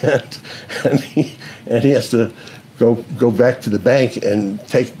weekend, and he has to go back to the bank and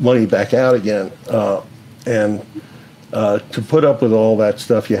take money back out again. And to put up with all that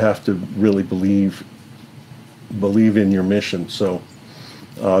stuff, you have to really believe in your mission. So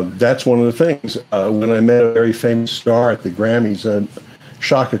that's one of the things. When I met a very famous star at the Grammys,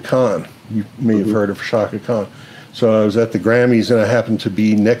 Shaka Khan, you may have heard of Shaka Khan. So I was at the Grammys, and I happened to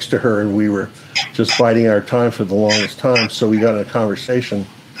be next to her, and we were just biding our time for the longest time. So we got in a conversation,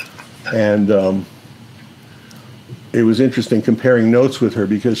 and it was interesting comparing notes with her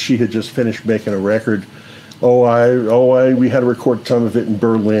because she had just finished making a record. We had to record some of it in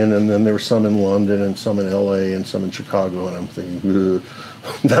Berlin, and then there were some in London, and some in LA, and some in Chicago. And I'm thinking,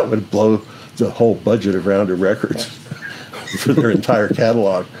 that would blow the whole budget of Rounder Records for their entire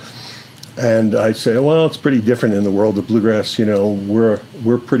catalog. And I say, well, it's pretty different in the world of bluegrass. We're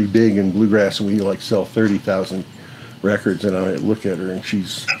pretty big in bluegrass, and we sell 30,000 records. And I look at her, and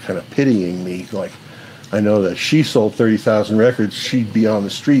she's kind of pitying me. Like, I know that she sold 30,000 records, she'd be on the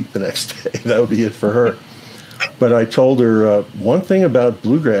street the next day. That would be it for her. But I told her one thing about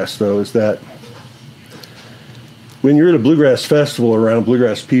bluegrass, though, is that when you're at a bluegrass festival around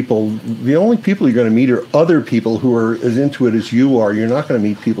bluegrass people, the only people you're going to meet are other people who are as into it as you are. You're not going to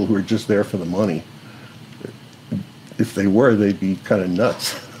meet people who are just there for the money. If they were, they'd be kind of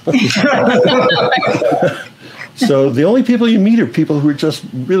nuts. So the only people you meet are people who are just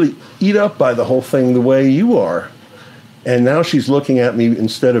really eat up by the whole thing the way you are. And now she's looking at me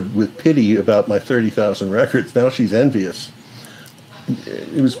instead of with pity about my 30,000 records. Now she's envious.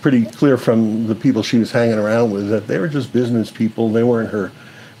 It was pretty clear from the people she was hanging around with that they were just business people. They weren't her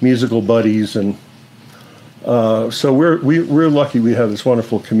musical buddies. And so we're lucky we have this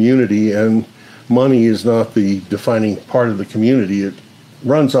wonderful community, and money is not the defining part of the community. It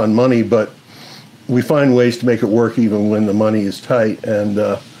runs on money, but we find ways to make it work even when the money is tight. And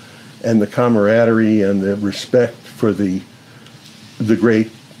the camaraderie and the respect for the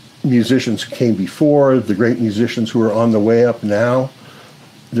great musicians who came before, the great musicians who are on the way up now.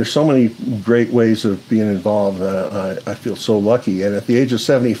 There's so many great ways of being involved. I feel so lucky. And at the age of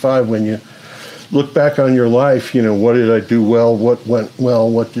 75, when you look back on your life, what did I do well, what went well,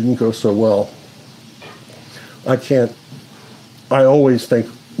 what didn't go so well? I always think,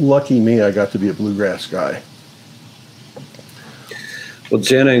 lucky me, I got to be a bluegrass guy. Well,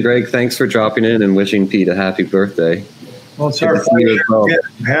 Jenna and Greg, thanks for dropping in and wishing Pete a happy birthday. Well, it's our pleasure.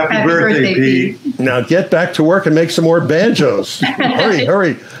 Happy birthday, Pete. Now get back to work and make some more banjos.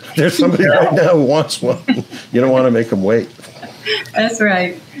 Hurry. There's somebody right now who wants one. You don't want to make them wait. That's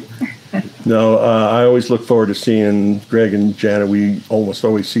right. No, I always look forward to seeing Greg and Janet. We almost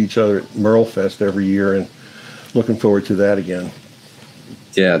always see each other at Merle Fest every year, and looking forward to that again.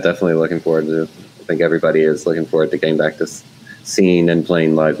 Yeah, definitely looking forward to it. I think everybody is looking forward to getting back to seeing and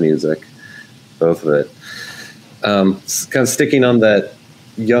playing live music, both of it. Kind of sticking on that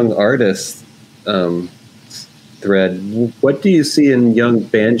young artist thread, what do you see in young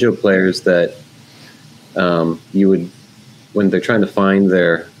banjo players that you would, when they're trying to find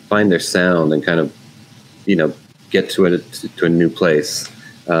their sound and kind of, get to a new place?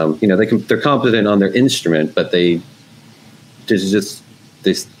 They're competent on their instrument, but they just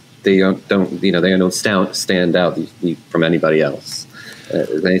they don't you know, they don't stand out from anybody else.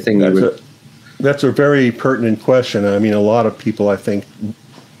 Is there anything that's a very pertinent question. I mean, a lot of people, I think,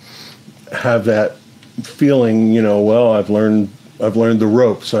 have that feeling, you know, well, I've learned the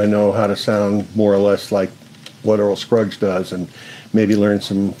ropes. I know how to sound more or less like what Earl Scruggs does, and maybe learn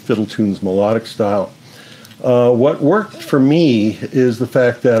some fiddle tunes melodic style. What worked for me is the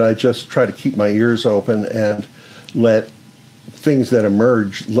fact that I just try to keep my ears open and let things that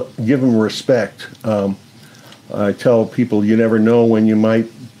emerge, give them respect. I tell people you never know when you might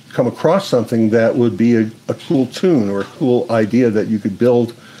come across something that would be a cool tune or a cool idea that you could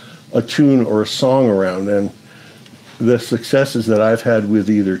build a tune or a song around. And the successes that I've had with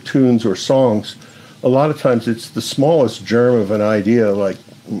either tunes or songs, a lot of times it's the smallest germ of an idea. Like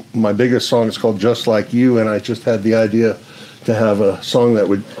my biggest song is called Just Like You, and I just had the idea to have a song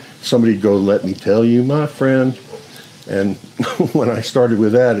that somebody'd go, let me tell you, my friend. And when I started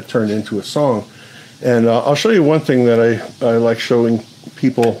with that, it turned into a song. And I'll show you one thing that I like showing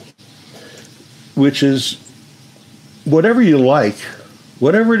people, which is whatever you like,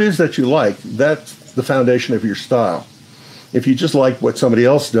 whatever it is that you like, that's the foundation of your style. If you just like what somebody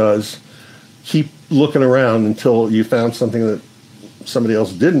else does, keep looking around until you found something that somebody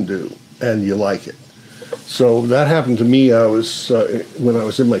else didn't do and you like it. So that happened to me. I was when I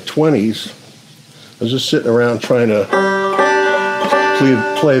was in my 20s, I was just sitting around trying to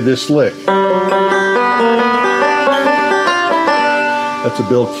play this lick. That's a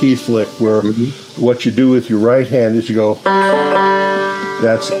Bill Keith lick where what you do with your right hand is you go,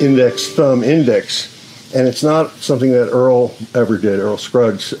 that's index, thumb, index. And it's not something that Earl ever did, Earl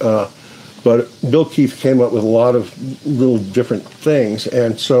Scruggs. But Bill Keith came up with a lot of little different things.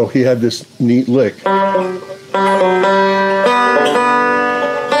 And so he had this neat lick.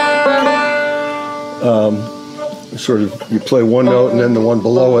 Sort of, you play one note and then the one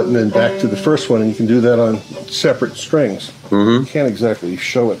below it and then back to the first one, and you can do that on separate strings. You can't exactly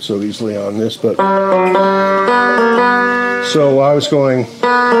show it so easily on this, but so I was going,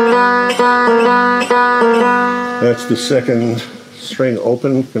 that's the second string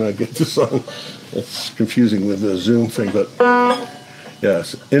open. Can I get this on? It's confusing with the Zoom thing, but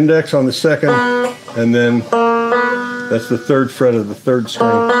yes, index on the second, and then that's the third fret of the third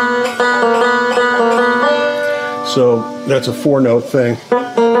string. So that's a 4-note thing.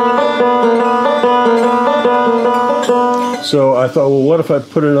 So I thought, well, what if I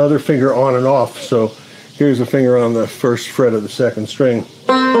put another finger on and off? So here's a finger on the first fret of the second string.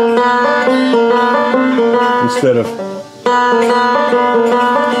 Instead of,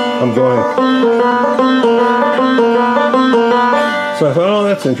 I'm going. So I thought, oh,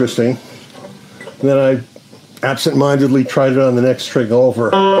 that's interesting. And then I absent-mindedly tried it on the next string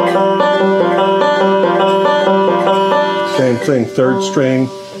over. Same thing, third string,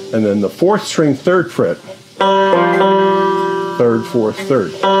 and then the fourth string, third fret. Third, fourth,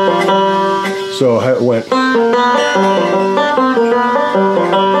 third. So I went.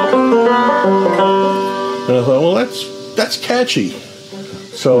 And I thought, well, that's catchy.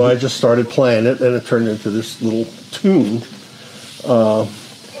 So I just started playing it, and it turned into this little tune. Well,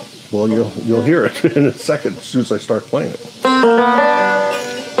 you'll hear it in a second as soon as I start playing it.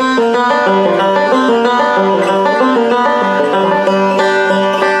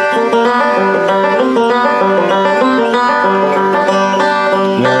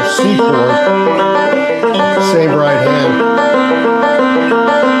 Now C chord, same right hand.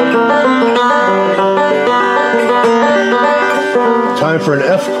 Time for an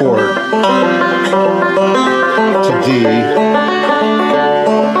F chord to D.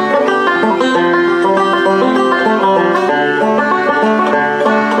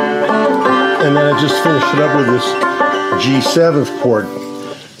 And then I just finished it up with this G7 chord.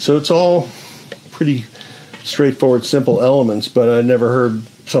 So it's all pretty straightforward, simple elements, but I never heard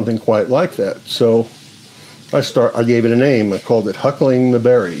something quite like that. So I gave it a name. I called it Huckling the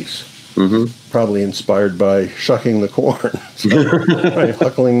Berries. Probably inspired by shucking the corn. So, right,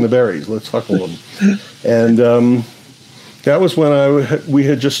 huckling the berries. Let's huckle them. And that was when we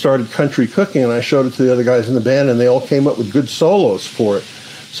had just started country cooking, and I showed it to the other guys in the band, and they all came up with good solos for it.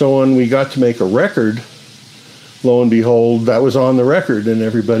 So when we got to make a record, lo and behold, that was on the record, and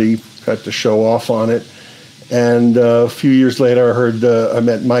everybody got to show off on it. And a few years later, I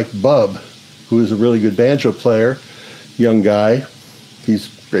met Mike Bubb, who is a really good banjo player, young guy. He's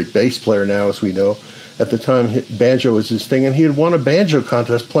a great bass player now, as we know. At the time, banjo was his thing, and he had won a banjo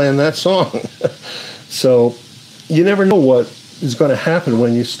contest playing that song. So you never know what is going to happen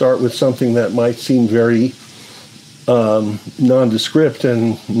when you start with something that might seem very nondescript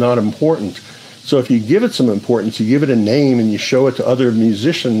and not important. So if you give it some importance, you give it a name, and you show it to other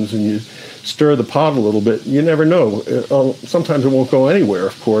musicians, and you stir the pot a little bit, you never know. Sometimes it won't go anywhere,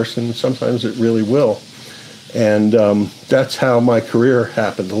 of course, and sometimes it really will. And that's how my career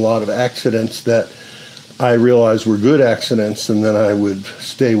happened. A lot of accidents that I realized were good accidents, and then I would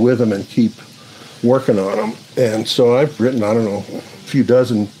stay with them and keep working on them. And so I've written, I don't know, a few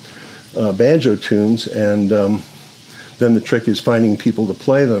dozen banjo tunes, and then the trick is finding people to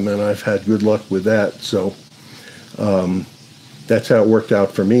play them, and I've had good luck with that. So that's how it worked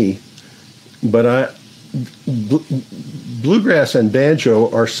out for me. But bluegrass and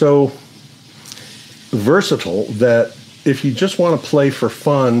banjo are so versatile that if you just want to play for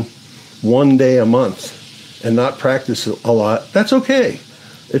fun one day a month and not practice a lot, that's okay.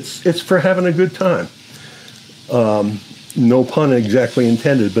 It's for having a good time. No pun exactly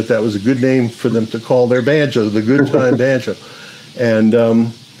intended, but that was a good name for them to call their banjo, the Good Time Banjo. And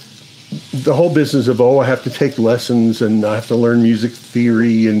the whole business of, I have to take lessons and I have to learn music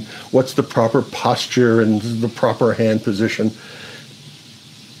theory and what's the proper posture and the proper hand position.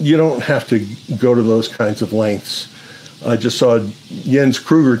 You don't have to go to those kinds of lengths. I just saw Jens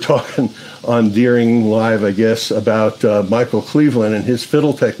Kruger talking on Deering Live, I guess, about Michael Cleveland and his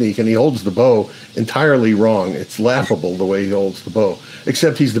fiddle technique, and he holds the bow entirely wrong. It's laughable the way he holds the bow,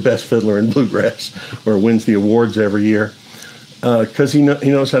 except he's the best fiddler in bluegrass, or wins the awards every year, because he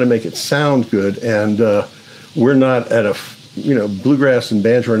knows how to make it sound good. And we're not at bluegrass and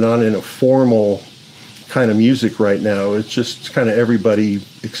banjo are not in a formal kind of music right now. It's just kind of everybody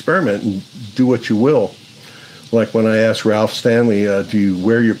experiment and do what you will. Like when I asked Ralph Stanley, do you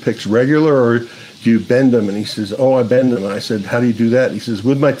wear your picks regular or do you bend them? And he says, I bend them. And I said, how do you do that? And he says,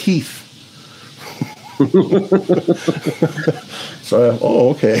 with my teeth. So,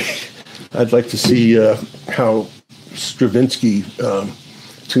 okay. I'd like to see how Stravinsky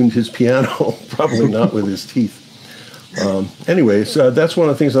tuned his piano, probably not with his teeth. Anyways, that's one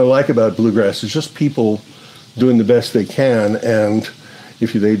of the things I like about bluegrass is just people doing the best they can, and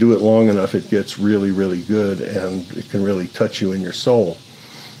if they do it long enough, it gets really, really good, and it can really touch you in your soul.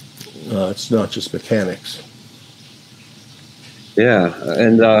 It's not just mechanics. Yeah,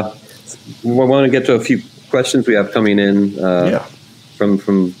 and we want to get to a few questions we have coming in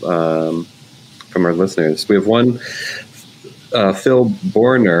from our listeners. We have one, Phil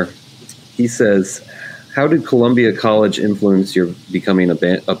Borner. He says, how did Columbia College influence your becoming a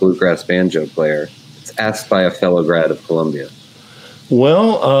bluegrass banjo player? It's asked by a fellow grad of Columbia.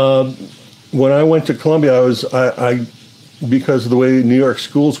 Well, when I went to Columbia, I because of the way New York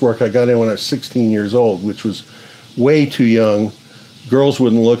schools work, I got in when I was 16 years old, which was way too young. Girls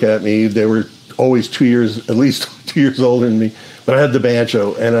wouldn't look at me. They were always at least 2 years older than me. But I had the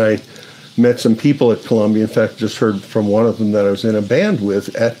banjo, and I met some people at Columbia. In fact, just heard from one of them that I was in a band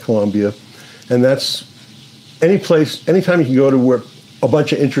with at Columbia. And that's anytime you can go to where a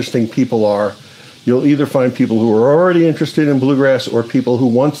bunch of interesting people are, you'll either find people who are already interested in bluegrass or people who,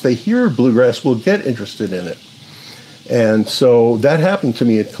 once they hear bluegrass, will get interested in it. And so that happened to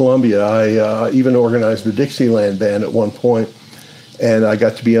me at Columbia. I even organized the Dixieland Band at one point, and I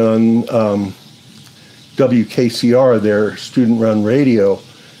got to be on WKCR, their student-run radio,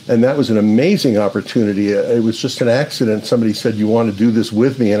 and that was an amazing opportunity. It was just an accident. Somebody said, you want to do this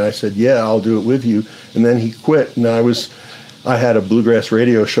with me? And I said, yeah, I'll do it with you. And then he quit, and I had a bluegrass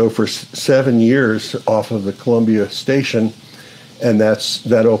radio show for 7 years off of the Columbia station, and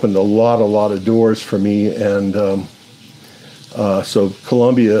that opened a lot of doors for me. And so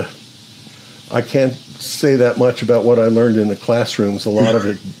Columbia, I can't say that much about what I learned in the classrooms. A lot of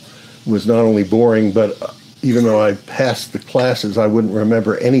it was not only boring, but even though I passed the classes, I wouldn't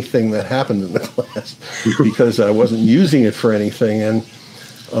remember anything that happened in the class because I wasn't using it for anything. And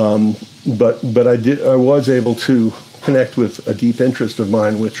but I was able to connect with a deep interest of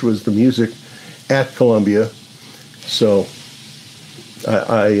mine, which was the music at Columbia. So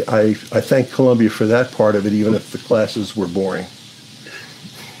I thank Columbia for that part of it, even if the classes were boring.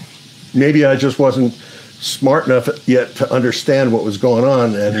 Maybe I just wasn't smart enough yet to understand what was going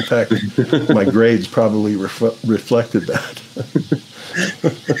on, and in fact, my grades probably reflected that.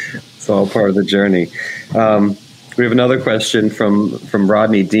 It's all part of the journey. We have another question from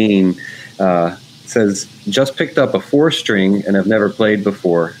Rodney Dean. Says, just picked up a 4-string and have never played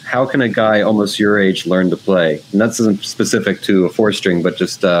before. How can a guy almost your age learn to play? And that's not specific to a 4-string, but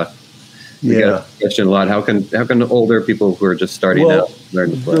just we get a question a lot. How can older people who are just starting out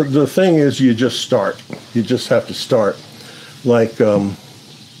learn to play? The thing is, you just start. You just have to start. Like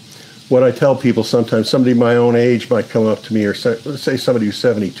what I tell people sometimes, somebody my own age might come up to me, or let's say somebody who's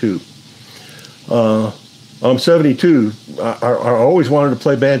 72. I'm 72. I always wanted to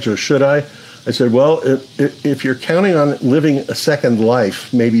play banjo. Should I? I said, well, if you're counting on living a second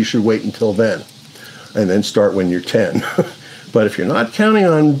life, maybe you should wait until then and then start when you're 10. But if you're not counting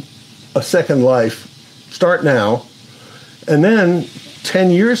on a second life, start now. And then 10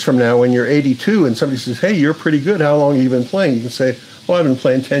 years from now, when you're 82 and somebody says, hey, you're pretty good, how long have you been playing? You can say, well, I've been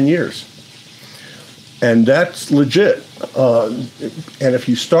playing 10 years. And that's legit. And if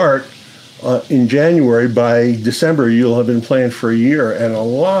you start in January, by December, you'll have been playing for a year, and a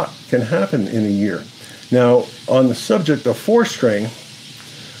lot can happen in a year. Now, on the subject of 4-string,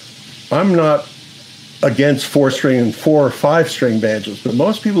 I'm not against 4-string and 4 or 5-string banjos, but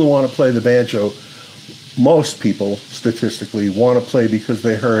most people who want to play the banjo, most people statistically want to play because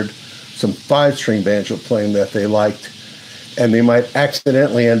they heard some 5-string banjo playing that they liked, and they might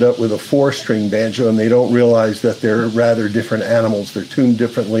accidentally end up with a 4-string banjo, and they don't realize that they're rather different animals. They're tuned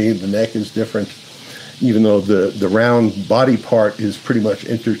differently, the neck is different, even though the round body part is pretty much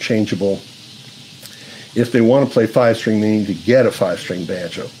interchangeable. If they want to play 5-string, they need to get a 5-string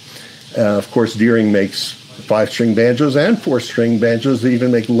banjo. Of course, Deering makes 5-string banjos and 4-string banjos. They even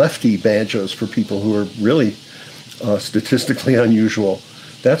make lefty banjos for people who are really statistically unusual.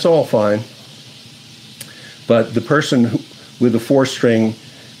 That's all fine. But the person with a 4-string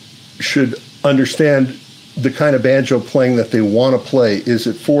should understand the kind of banjo playing that they want to play. Is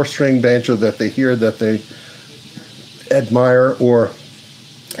it 4-string banjo that they hear, that they admire? Or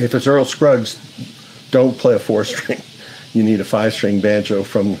if it's Earl Scruggs, don't play a 4-string. You need a 5-string banjo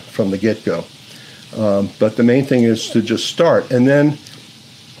from the get-go. But the main thing is to just start. And then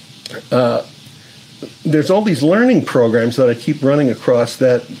there's all these learning programs that I keep running across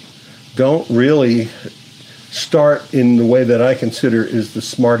that don't really start in the way that I consider is the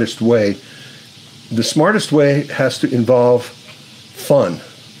smartest way. The smartest way has to involve fun.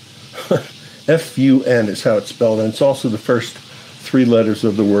 F-U-N is how it's spelled, and it's also the first 3 letters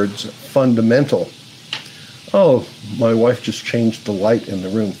of the words fundamental. Oh, my wife just changed the light in the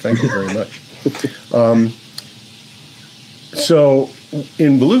room. Thank you very much. So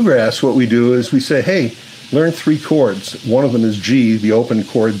in bluegrass, what we do is we say, hey, learn 3 chords. One of them is G, the open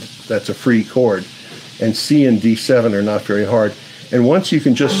chord, that's a free chord. And C and D7 are not very hard. And once you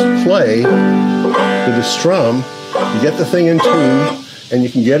can just play with a strum, you get the thing in tune, and you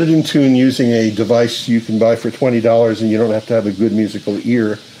can get it in tune using a device you can buy for $20, and you don't have to have a good musical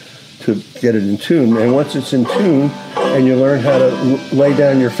ear to get it in tune. And once it's in tune, and you learn how to lay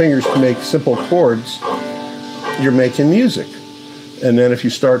down your fingers to make simple chords, you're making music. And then if you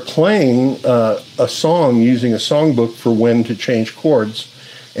start playing a song using a songbook for when to change chords,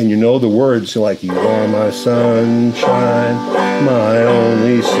 and you know the words, like, you are my sunshine, my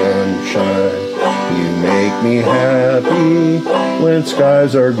only sunshine. You make me happy when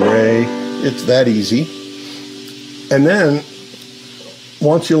skies are gray. It's that easy. And then,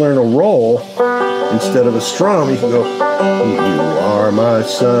 once you learn a roll, instead of a strum, you can go, you are my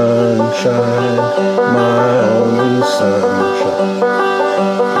sunshine, my only sunshine.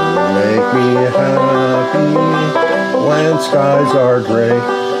 You make me happy when skies are gray.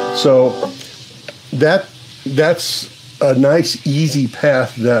 So that's a nice, easy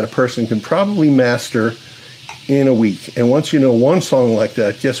path that a person can probably master in a week. And once you know one song like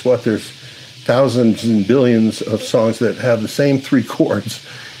that, guess what? There's thousands and billions of songs that have the same 3 chords.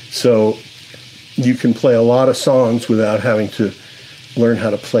 So you can play a lot of songs without having to learn how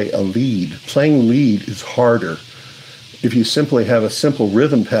to play a lead. Playing lead is harder. If you simply have a simple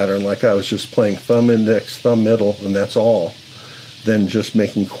rhythm pattern, like I was just playing thumb index, thumb middle, and that's all, then just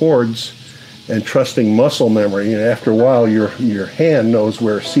making chords and trusting muscle memory. And after a while, your hand knows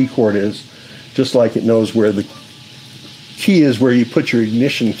where a C chord is, just like it knows where the key is, where you put your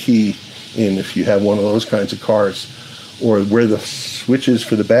ignition key in if you have one of those kinds of cars, or where the switch is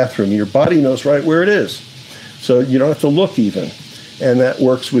for the bathroom. Your body knows right where it is. So you don't have to look even. And that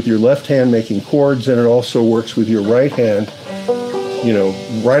works with your left hand making chords, and it also works with your right hand. You know,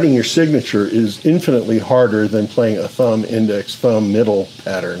 writing your signature is infinitely harder than playing a thumb, index, thumb, middle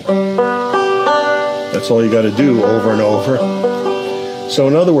pattern. That's all you got to do over and over. So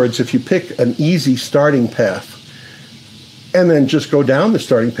in other words, if you pick an easy starting path and then just go down the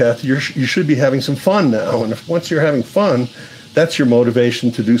starting path, you should be having some fun now. And once you're having fun, that's your motivation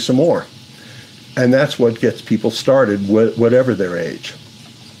to do some more. And that's what gets people started, whatever their age.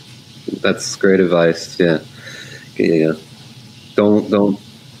 That's great advice. Yeah. Don't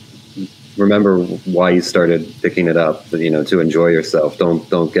remember why you started picking it up, but, to enjoy yourself.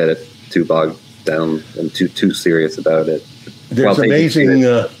 Don't get it too bogged down and too serious about it. There's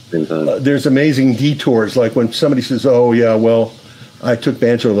amazing detours, like when somebody says, oh yeah, well, I took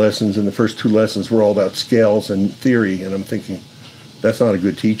banjo lessons and the first 2 lessons were all about scales and theory, and I'm thinking, that's not a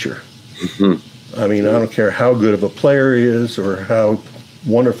good teacher. I mean, I don't care how good of a player he is or how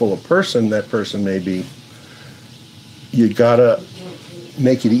wonderful a person that person may be. You gotta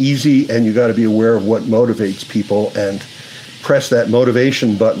make it easy, and you gotta be aware of what motivates people and press that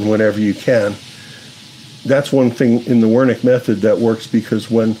motivation button whenever you can. That's one thing in the Wernick method that works,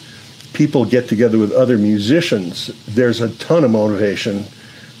 because when people get together with other musicians, there's a ton of motivation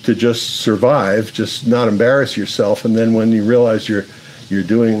to just survive, just not embarrass yourself. And then when you realize you're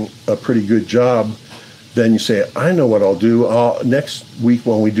doing a pretty good job, then you say, I know what I'll do. Next week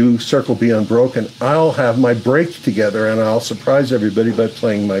when we do Circle Be Unbroken, I'll have my break together and I'll surprise everybody by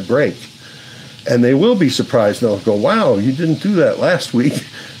playing my break. And they will be surprised. They'll go, wow, you didn't do that last week.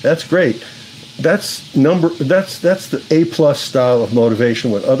 That's great. That's the A+ style of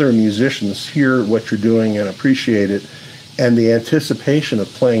motivation, when other musicians hear what you're doing and appreciate it, and the anticipation of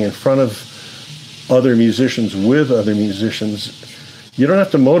playing in front of other musicians with other musicians. You don't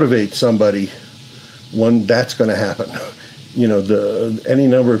have to motivate somebody when that's going to happen. You know, any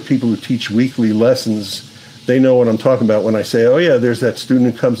number of people who teach weekly lessons, they know what I'm talking about when I say, oh yeah, there's that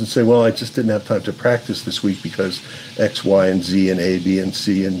student who comes and say, well, I just didn't have time to practice this week because X, Y, and Z, and A, B, and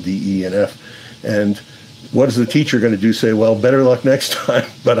C, and D, E, and F. And what is the teacher going to do? Say, well, better luck next time,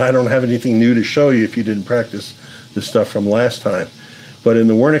 but I don't have anything new to show you if you didn't practice the stuff from last time. But in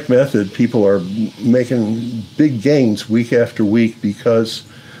the Wernick method, people are making big gains week after week because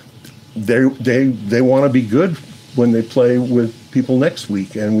they want to be good when they play with people next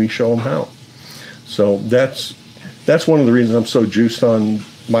week, and we show them how. So that's one of the reasons I'm so juiced on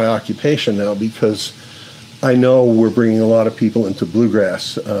my occupation now, because I know we're bringing a lot of people into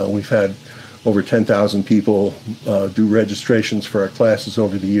bluegrass. We've had over 10,000 people do registrations for our classes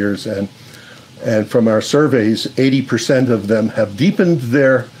over the years, and from our surveys, 80% of them have deepened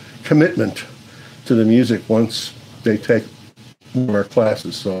their commitment to the music once they take one of our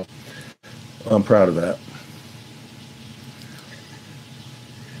classes. So I'm proud of that.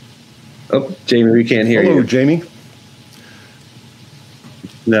 Oh, Jamie, we can't hear you. Hello, Jamie.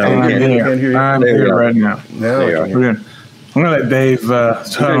 No, we can't hear you. I'm here right now. Now I can hear you. I'm going to let Dave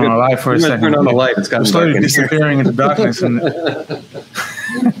turn on the light for a second. Turn on the light. It's got slowly disappearing into darkness. And I'll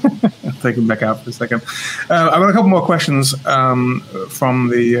take him back out for a second. I've got a couple more questions from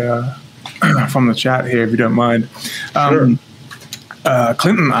the chat here, if you don't mind. Sure.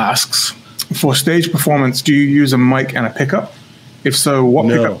 Clinton asks, for stage performance, do you use a mic and a pickup? If so, what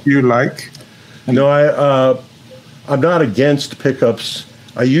pickup do you like? No, I'm not against pickups.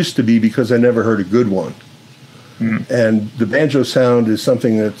 I used to be, because I never heard a good one. And the banjo sound is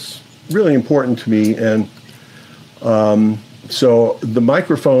something that's really important to me. And so the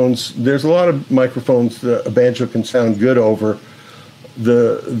microphones, there's a lot of microphones that a banjo can sound good over.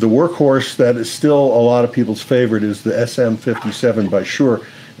 The workhorse that is still a lot of people's favorite is the SM57 by Shure.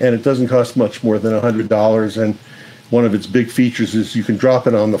 And it doesn't cost much more than $100. And one of its big features is you can drop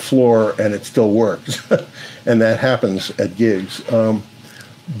it on the floor and it still works. And that happens at gigs.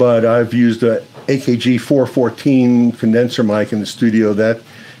 But I've used a AKG 414 condenser mic in the studio. That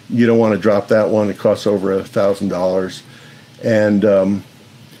you don't want to drop that one. It costs over $1,000. And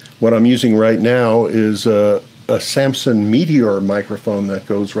what I'm using right now is a Samson Meteor microphone that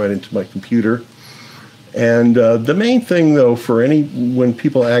goes right into my computer. And the main thing, though, when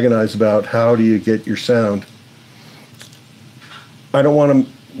people agonize about how do you get your sound, I don't want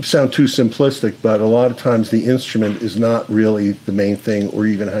to sound too simplistic, but a lot of times the instrument is not really the main thing, or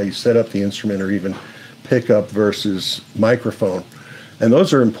even how you set up the instrument, or even pickup versus microphone. And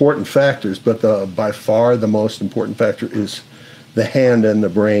those are important factors, but by far the most important factor is the hand and the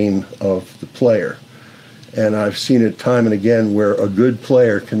brain of the player. And I've seen it time and again where a good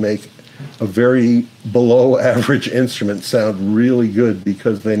player can make a very below average instrument sound really good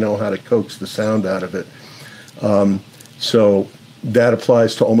because they know how to coax the sound out of it. So that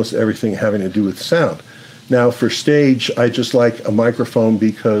applies to almost everything having to do with sound. Now, for stage, I just like a microphone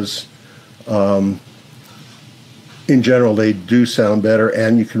because in general they do sound better,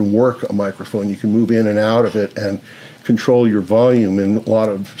 and you can work a microphone. You can move in and out of it and control your volume in a lot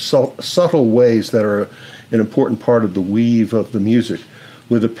of subtle ways that are an important part of the weave of the music.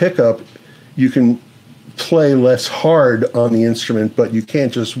 With a pickup, you can play less hard on the instrument, but you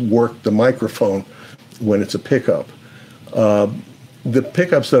can't just work the microphone when it's a pickup. The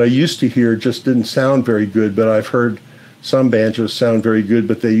pickups that I used to hear just didn't sound very good, but I've heard some banjos sound very good,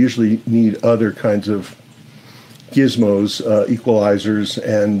 but they usually need other kinds of gizmos, equalizers,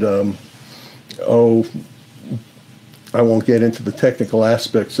 and I won't get into the technical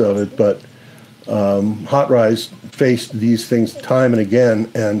aspects of it, but Hot Rise faced these things time and again,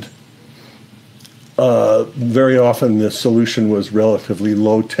 and very often the solution was relatively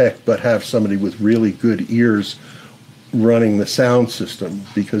low tech, but have somebody with really good ears running the sound system,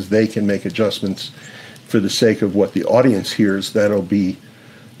 because they can make adjustments for the sake of what the audience hears. That'll be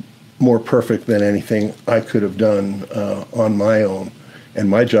more perfect than anything I could have done on my own. And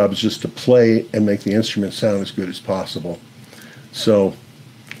my job is just to play and make the instrument sound as good as possible. So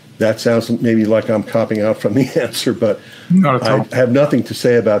that sounds maybe like I'm copying out from the answer, but I have nothing to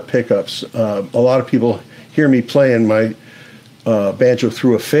say about pickups. A lot of people hear me playing my banjo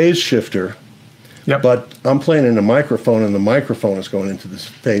through a phase shifter, but I'm playing in a microphone, and the microphone is going into this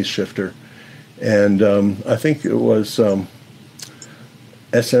phase shifter. And I think it was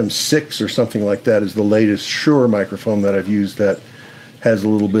SM6 or something like that is the latest Shure microphone that I've used that has a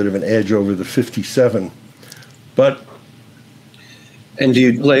little bit of an edge over the 57. And do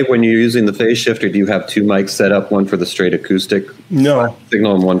you play, when you're using the phase shifter, do you have two mics set up, one for the straight acoustic signal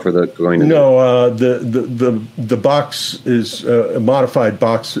and one for the going? The box is a modified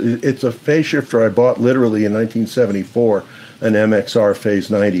box. It's a phase shifter I bought literally in 1974, an MXR Phase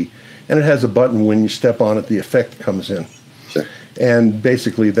 90, and it has a button when you step on it, the effect comes in. Sure. And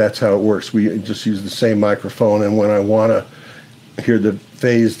basically that's how it works. We just use the same microphone, and when I want to hear the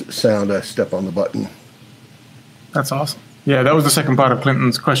phased sound, I step on the button. That's awesome. Yeah, that was the second part of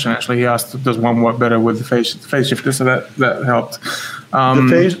Clinton's question, actually. He asked, does one work better with the phase shifter? So that helped.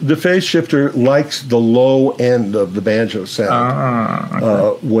 The phase shifter likes the low end of the banjo sound.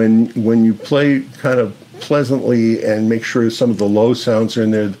 Okay. When you play kind of pleasantly and make sure some of the low sounds are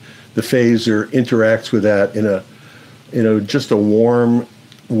in there, the phaser interacts with that in a just a warm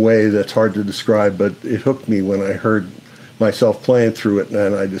way that's hard to describe, but it hooked me when I heard myself playing through it,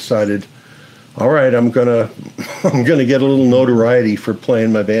 and I decided, all right, I'm gonna get a little notoriety for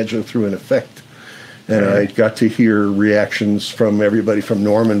playing my banjo through an effect. And I got to hear reactions from everybody from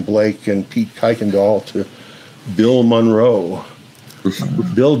Norman Blake and Pete Kuykendall to Bill Monroe.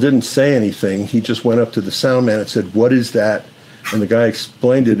 Bill didn't say anything. He just went up to the sound man and said, "What is that?" And the guy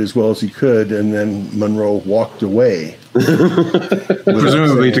explained it as well as he could, and then Monroe walked away.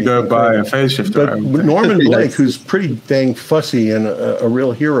 Presumably to go buy a phase shifter. But Norman Blake, who's pretty dang fussy and a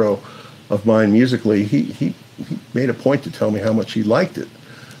real hero of mine musically, he made a point to tell me how much he liked it.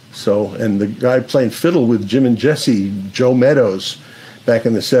 So, and the guy playing fiddle with Jim and Jesse, Joe Meadows, back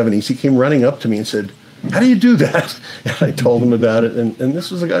in the 70s, he came running up to me and said, "How do you do that?" And I told him about it. And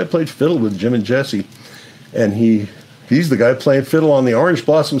this was the guy who played fiddle with Jim and Jesse. And he's the guy playing fiddle on the Orange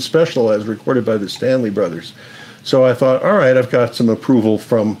Blossom Special as recorded by the Stanley Brothers. So I thought, all right, I've got some approval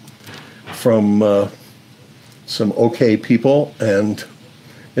from some okay people, and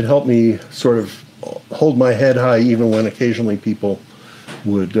it helped me sort of hold my head high even when occasionally people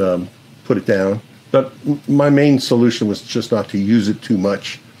would put it down. But my main solution was just not to use it too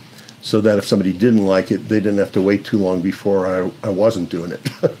much, so that if somebody didn't like it, they didn't have to wait too long before I wasn't doing it.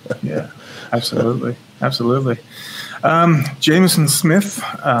 Yeah, absolutely. Absolutely. Jameson Smith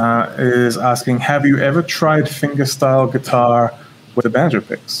is asking, have you ever tried fingerstyle guitar with the banjo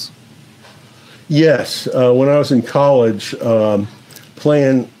picks? Yes. When I was in college,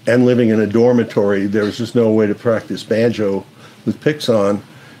 playing and living in a dormitory, there was just no way to practice banjo with picks on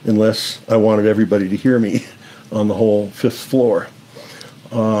unless I wanted everybody to hear me on the whole fifth floor.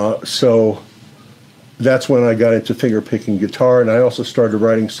 So that's when I got into finger-picking guitar, and I also started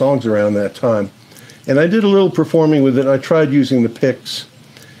writing songs around that time. And I did a little performing with it. I tried using the picks.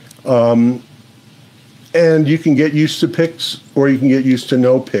 And you can get used to picks, or you can get used to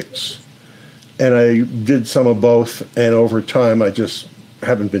no picks. And I did some of both, and over time I just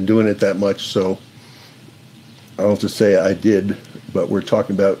haven't been doing it that much, so I'll just say I did, but we're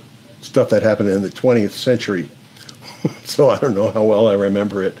talking about stuff that happened in the 20th century, so I don't know how well I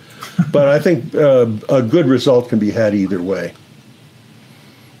remember it. But I think a good result can be had either way.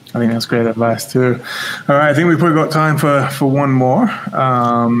 I think that's great advice too. All right, I think we've probably got time for one more,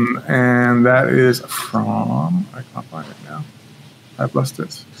 and that is from, I can't find it now. I've lost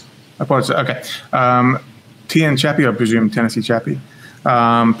it. I apologize. Okay. TN Chappie, I presume Tennessee Chappie.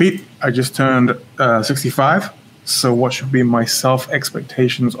 Pete, I just turned 65, so what should be my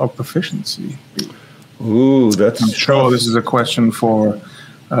self-expectations of proficiency? Ooh, that's... I'm sure this is a question for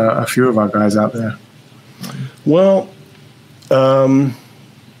a few of our guys out there. Well,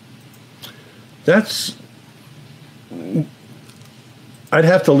 that's... I'd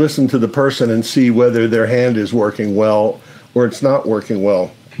have to listen to the person and see whether their hand is working well or it's not working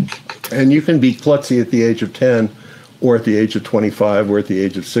well. And you can be klutzy at the age of 10 or at the age of 25 or at the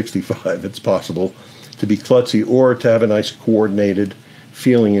age of 65. It's possible to be klutzy or to have a nice coordinated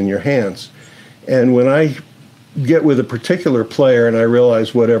feeling in your hands. And when I get with a particular player and I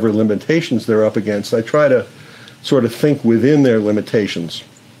realize whatever limitations they're up against, I try to sort of think within their limitations.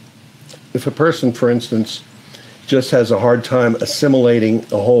 If a person, for instance, just has a hard time assimilating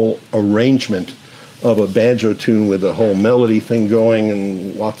a whole arrangement of a banjo tune with a whole melody thing going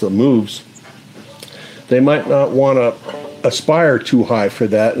and lots of moves, they might not want to aspire too high for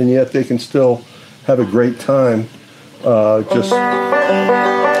that, and yet they can still have a great time. Let's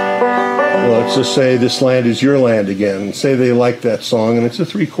just say This Land Is Your Land again. Say they like that song, and it's a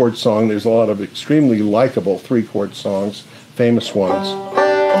 3-chord song. There's a lot of extremely likable 3-chord songs, famous ones.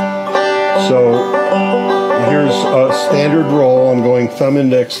 So here's a standard roll. I'm going thumb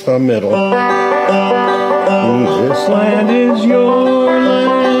index, thumb middle. This land is your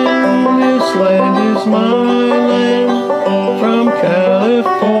land, this land is my land, from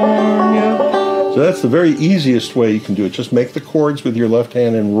California. So that's the very easiest way you can do it. Just make the chords with your left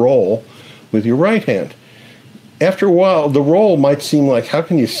hand and roll with your right hand. After a while, the roll might seem like, how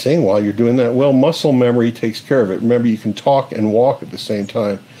can you sing while you're doing that? Well, muscle memory takes care of it. Remember, you can talk and walk at the same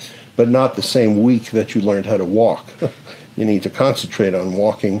time, but not the same week that you learned how to walk. You need to concentrate on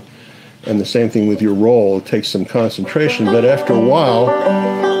walking. And the same thing with your roll. It takes some concentration, but after a while,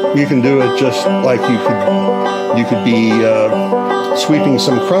 you can do it just like you could be sweeping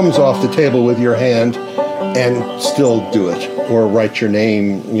some crumbs off the table with your hand and still do it, or write your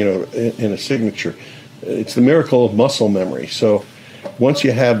name, in a signature. It's the miracle of muscle memory. So once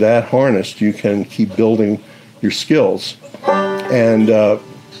you have that harnessed, you can keep building your skills. And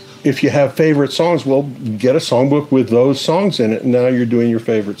if you have favorite songs, well, get a songbook with those songs in it, and now you're doing your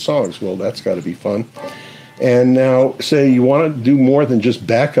favorite songs. Well, that's got to be fun. And now, say you want to do more than just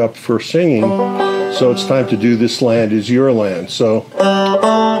backup for singing, so it's time to do This Land Is Your Land. So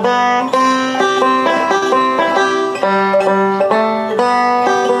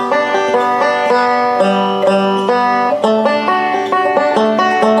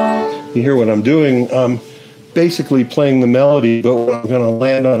you hear what I'm doing? Basically playing the melody, but when I'm going to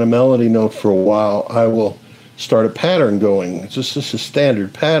land on a melody note for a while, I will start a pattern going. It's just a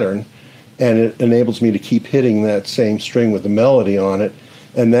standard pattern, and it enables me to keep hitting that same string with the melody on it,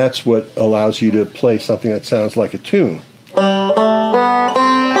 and that's what allows you to play something that sounds like a tune.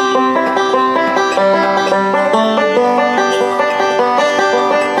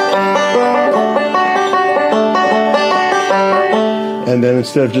 And then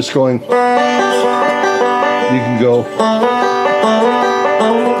instead of just going, you can go,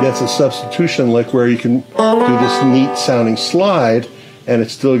 that's a substitution lick where you can do this neat sounding slide, and it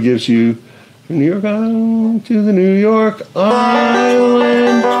still gives you New York Island to the New York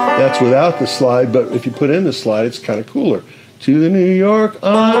Island. That's without the slide, but if you put in the slide, it's kind of cooler. To the New York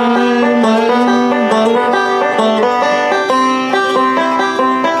Island.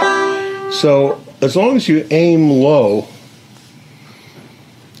 So as long as you aim low,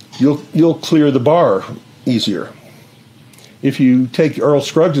 you'll clear the bar easier. If you take Earl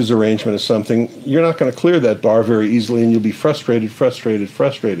Scruggs' arrangement of something, you're not going to clear that bar very easily, and you'll be frustrated.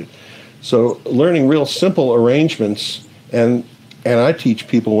 So learning real simple arrangements, and I teach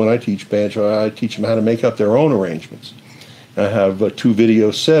people when I teach banjo, I teach them how to make up their own arrangements. I have 2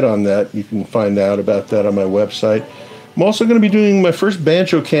 videos set on that. You can find out about that on my website. I'm also going to be doing my first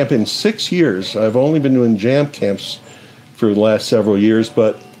banjo camp in 6 years. I've only been doing jam camps for the last several years,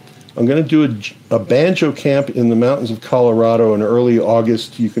 but I'm going to do a banjo camp in the mountains of Colorado in early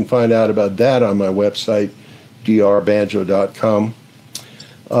August. You can find out about that on my website, drbanjo.com.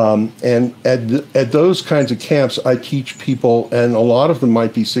 And at those kinds of camps, I teach people, and a lot of them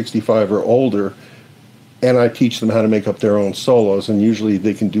might be 65 or older, and I teach them how to make up their own solos, and usually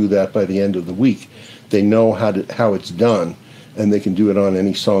they can do that by the end of the week. They know how it's done, and they can do it on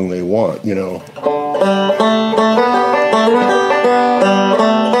any song they want,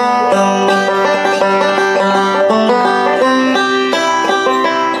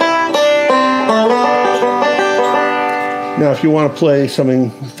 Now, if you want to play something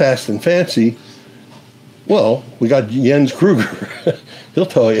fast and fancy, well, we got Jens Kruger. He'll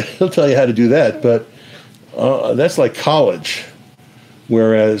tell you how to do that, but that's like college.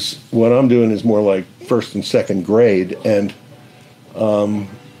 Whereas what I'm doing is more like first and second grade, and I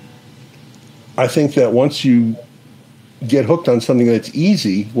think that once you get hooked on something that's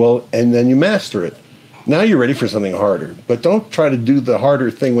easy, well, and then you master it, now you're ready for something harder. But don't try to do the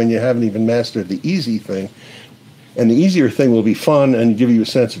harder thing when you haven't even mastered the easy thing. And the easier thing will be fun and give you a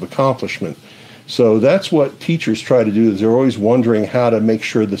sense of accomplishment. So that's what teachers try to do, is they're always wondering how to make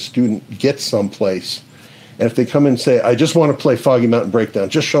sure the student gets someplace. And if they come in and say, I just want to play Foggy Mountain Breakdown,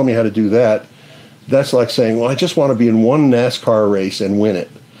 just show me how to do that, that's like saying, well, I just want to be in one NASCAR race and win it.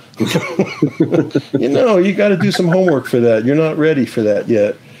 You got to do some homework for that. You're not ready for that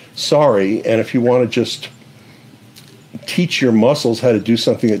yet. Sorry. And if you want to just teach your muscles how to do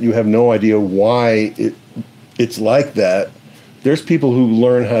something that you have no idea why it's like that, there's people who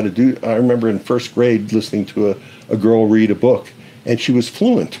learn how to do. I remember in first grade listening to a girl read a book, and she was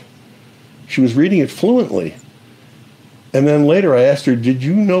fluent. She was reading it fluently. And then later I asked her, did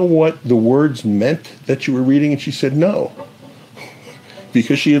you know what the words meant that you were reading? And she said no.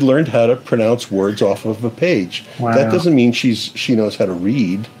 Because she had learned how to pronounce words off of a page. Wow. That doesn't mean she knows how to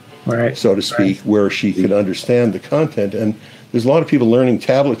read, right, so to speak, where she could understand the content. And there's a lot of people learning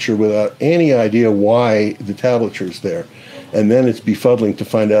tablature without any idea why the tablature is there. And then it's befuddling to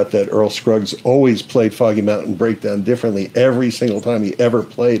find out that Earl Scruggs always played Foggy Mountain Breakdown differently every single time he ever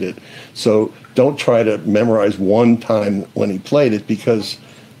played it. So don't try to memorize one time when he played it, because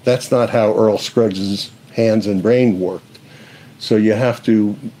that's not how Earl Scruggs' hands and brain worked. So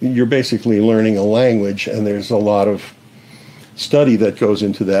you're basically learning a language, and there's a lot of study that goes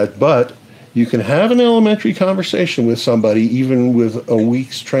into that. But you can have an elementary conversation with somebody even with a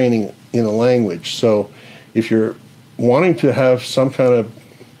week's training in a language. So if you're wanting to have some kind of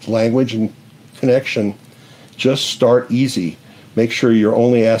language and connection, just start easy. Make sure you're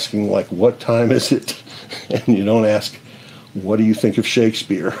only asking, like, what time is it? And you don't ask, what do you think of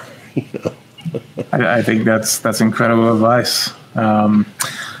Shakespeare? I think that's incredible advice.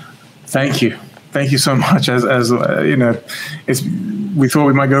 Thank you so much. As we thought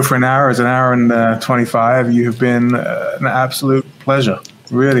we might go for an hour. It's an hour and 25. You have been an absolute pleasure.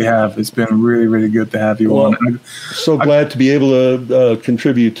 Really have. It's been really, really good to have you on. I'm so glad to be able to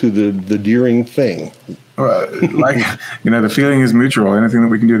contribute to the Deering thing. The feeling is mutual. Anything that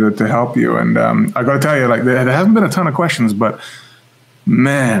we can do to help you. And I got to tell you, there hasn't been a ton of questions, but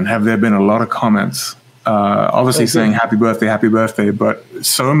man, have there been a lot of comments. Obviously saying happy birthday, but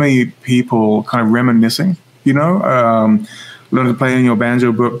so many people kind of reminiscing, learned to play in your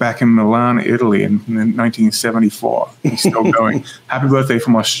banjo book back in Milan, Italy in 1974. It's still going. Happy birthday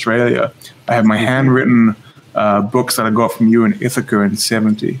from Australia. I have my handwritten books that I got from you in Ithaca in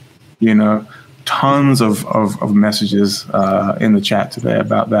 70. Tons of messages in the chat today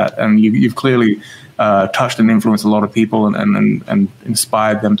about that. And you've clearly touched and influenced a lot of people and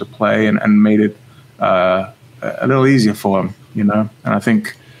inspired them to play and made it a little easier for them, And I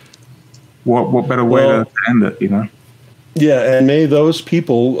think what better way to end it, Yeah, and may those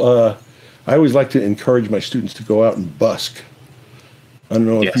people, I always like to encourage my students to go out and busk. I don't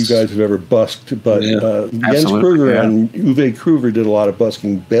know if you guys have ever busked, but Jens Kruger and Uwe Kruger did a lot of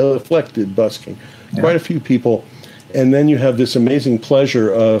busking. Bela Fleck did busking. Quite a few people. And then you have this amazing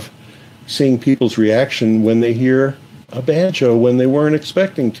pleasure of seeing people's reaction when they hear a banjo when they weren't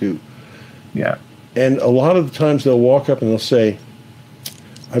expecting to. Yeah. And a lot of the times they'll walk up and they'll say,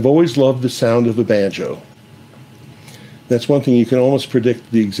 I've always loved the sound of the banjo. That's one thing you can almost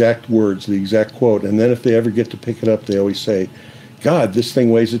predict the exact words, the exact quote. And then if they ever get to pick it up, they always say, God, this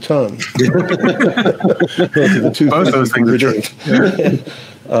thing weighs a ton. Both those things are true.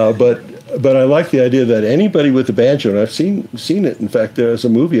 But I like the idea that anybody with a banjo, and I've seen it. In fact, there's a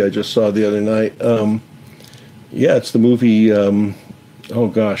movie I just saw the other night. It's the movie,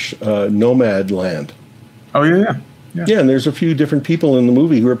 Nomad Land. Oh, yeah. Yeah, and there's a few different people in the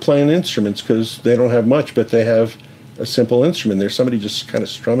movie who are playing instruments because they don't have much, but they have a simple instrument. There's somebody just kind of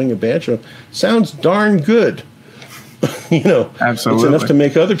strumming a banjo. Sounds darn good. Absolutely. It's enough to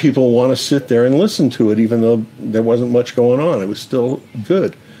make other people want to sit there and listen to it, even though there wasn't much going on. It was still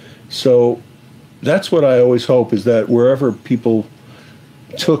good. So that's what I always hope, is that wherever people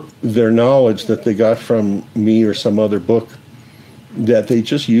took their knowledge that they got from me or some other book, that they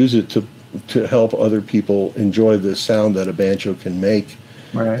just use it to help other people enjoy the sound that a banjo can make.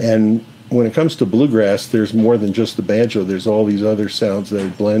 Right. And when it comes to bluegrass, there's more than just the banjo. There's all these other sounds that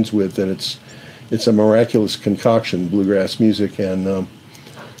it blends with, and it's a miraculous concoction, bluegrass music, and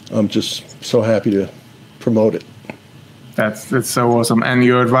I'm just so happy to promote it. That's so awesome. And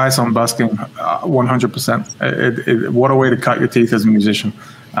your advice on busking, 100%. What a way to cut your teeth as a musician.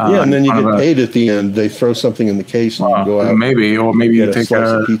 And then you get paid at the end. They throw something in the case and you go out. Maybe you take slice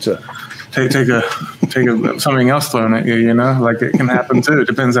of pizza. Take something else thrown at you, like it can happen too. It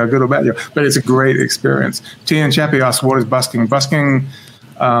depends how good or bad you are. But it's a great experience. Tian Chappie asks, what is busking? Busking,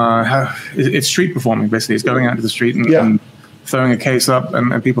 it's street performing, basically. It's going out to the street and throwing a case up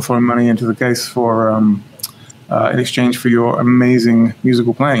and people throwing money into the case for in exchange for your amazing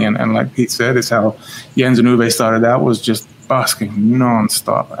musical playing. And like Pete said, it's how Jens and Uwe started out, was just busking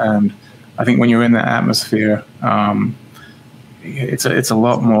nonstop. And I think when you're in that atmosphere, it's a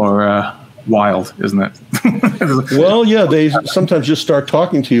lot more wild, isn't it? Well, yeah, they sometimes just start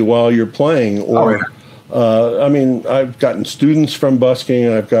talking to you while you're playing. Or, I mean, I've gotten students from busking,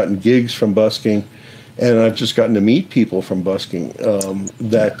 I've gotten gigs from busking, and I've just gotten to meet people from busking.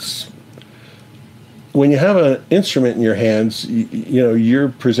 That's when you have an instrument in your hands, you know, you're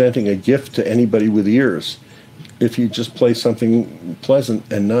presenting a gift to anybody with ears. If you just play something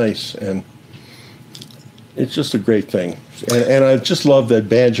pleasant and nice, and it's just a great thing. And I just love that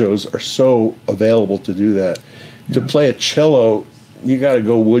banjos are so available to do that. Yeah. To play a cello, you got to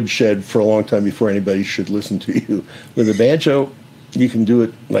go woodshed for a long time before anybody should listen to you. With a banjo, you can do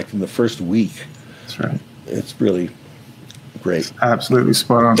it like in the first week. That's right. It's really great. Absolutely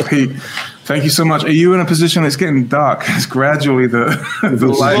spot on. Pete, thank you so much. Are you in a position that's getting dark? It's gradually the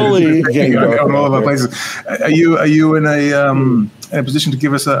light slowly getting dark on all of our places. Are you in a position to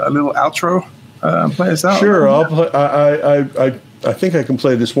give us a little outro? Play us out. Sure. I'll play, I think I can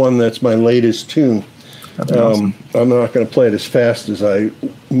play this one that's my latest tune. Awesome. I'm not going to play it as fast as I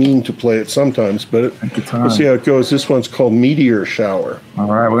mean to play it sometimes, but we'll see how it goes. This one's called Meteor Shower. All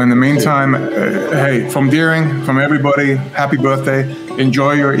right. Well, in the meantime, hey, from Deering, from everybody, happy birthday.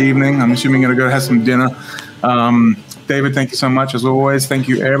 Enjoy your evening. I'm assuming you're going to go have some dinner. David, thank you so much, as always. Thank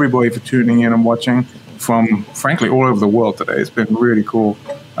you, everybody, for tuning in and watching from, frankly, all over the world today. It's been really cool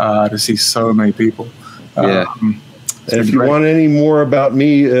to see so many people. Yeah. And if you want any more about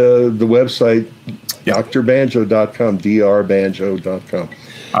me, the website, drbanjo.com, drbanjo.com.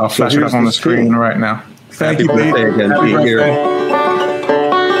 I'll flash it up on the screen right now. Thank you, Pete. Again, Happy Pete. birthday.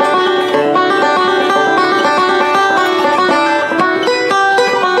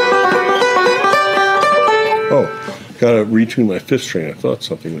 Oh, got to retune my fifth string. I thought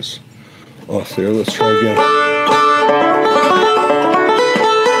something was off there. Let's try again.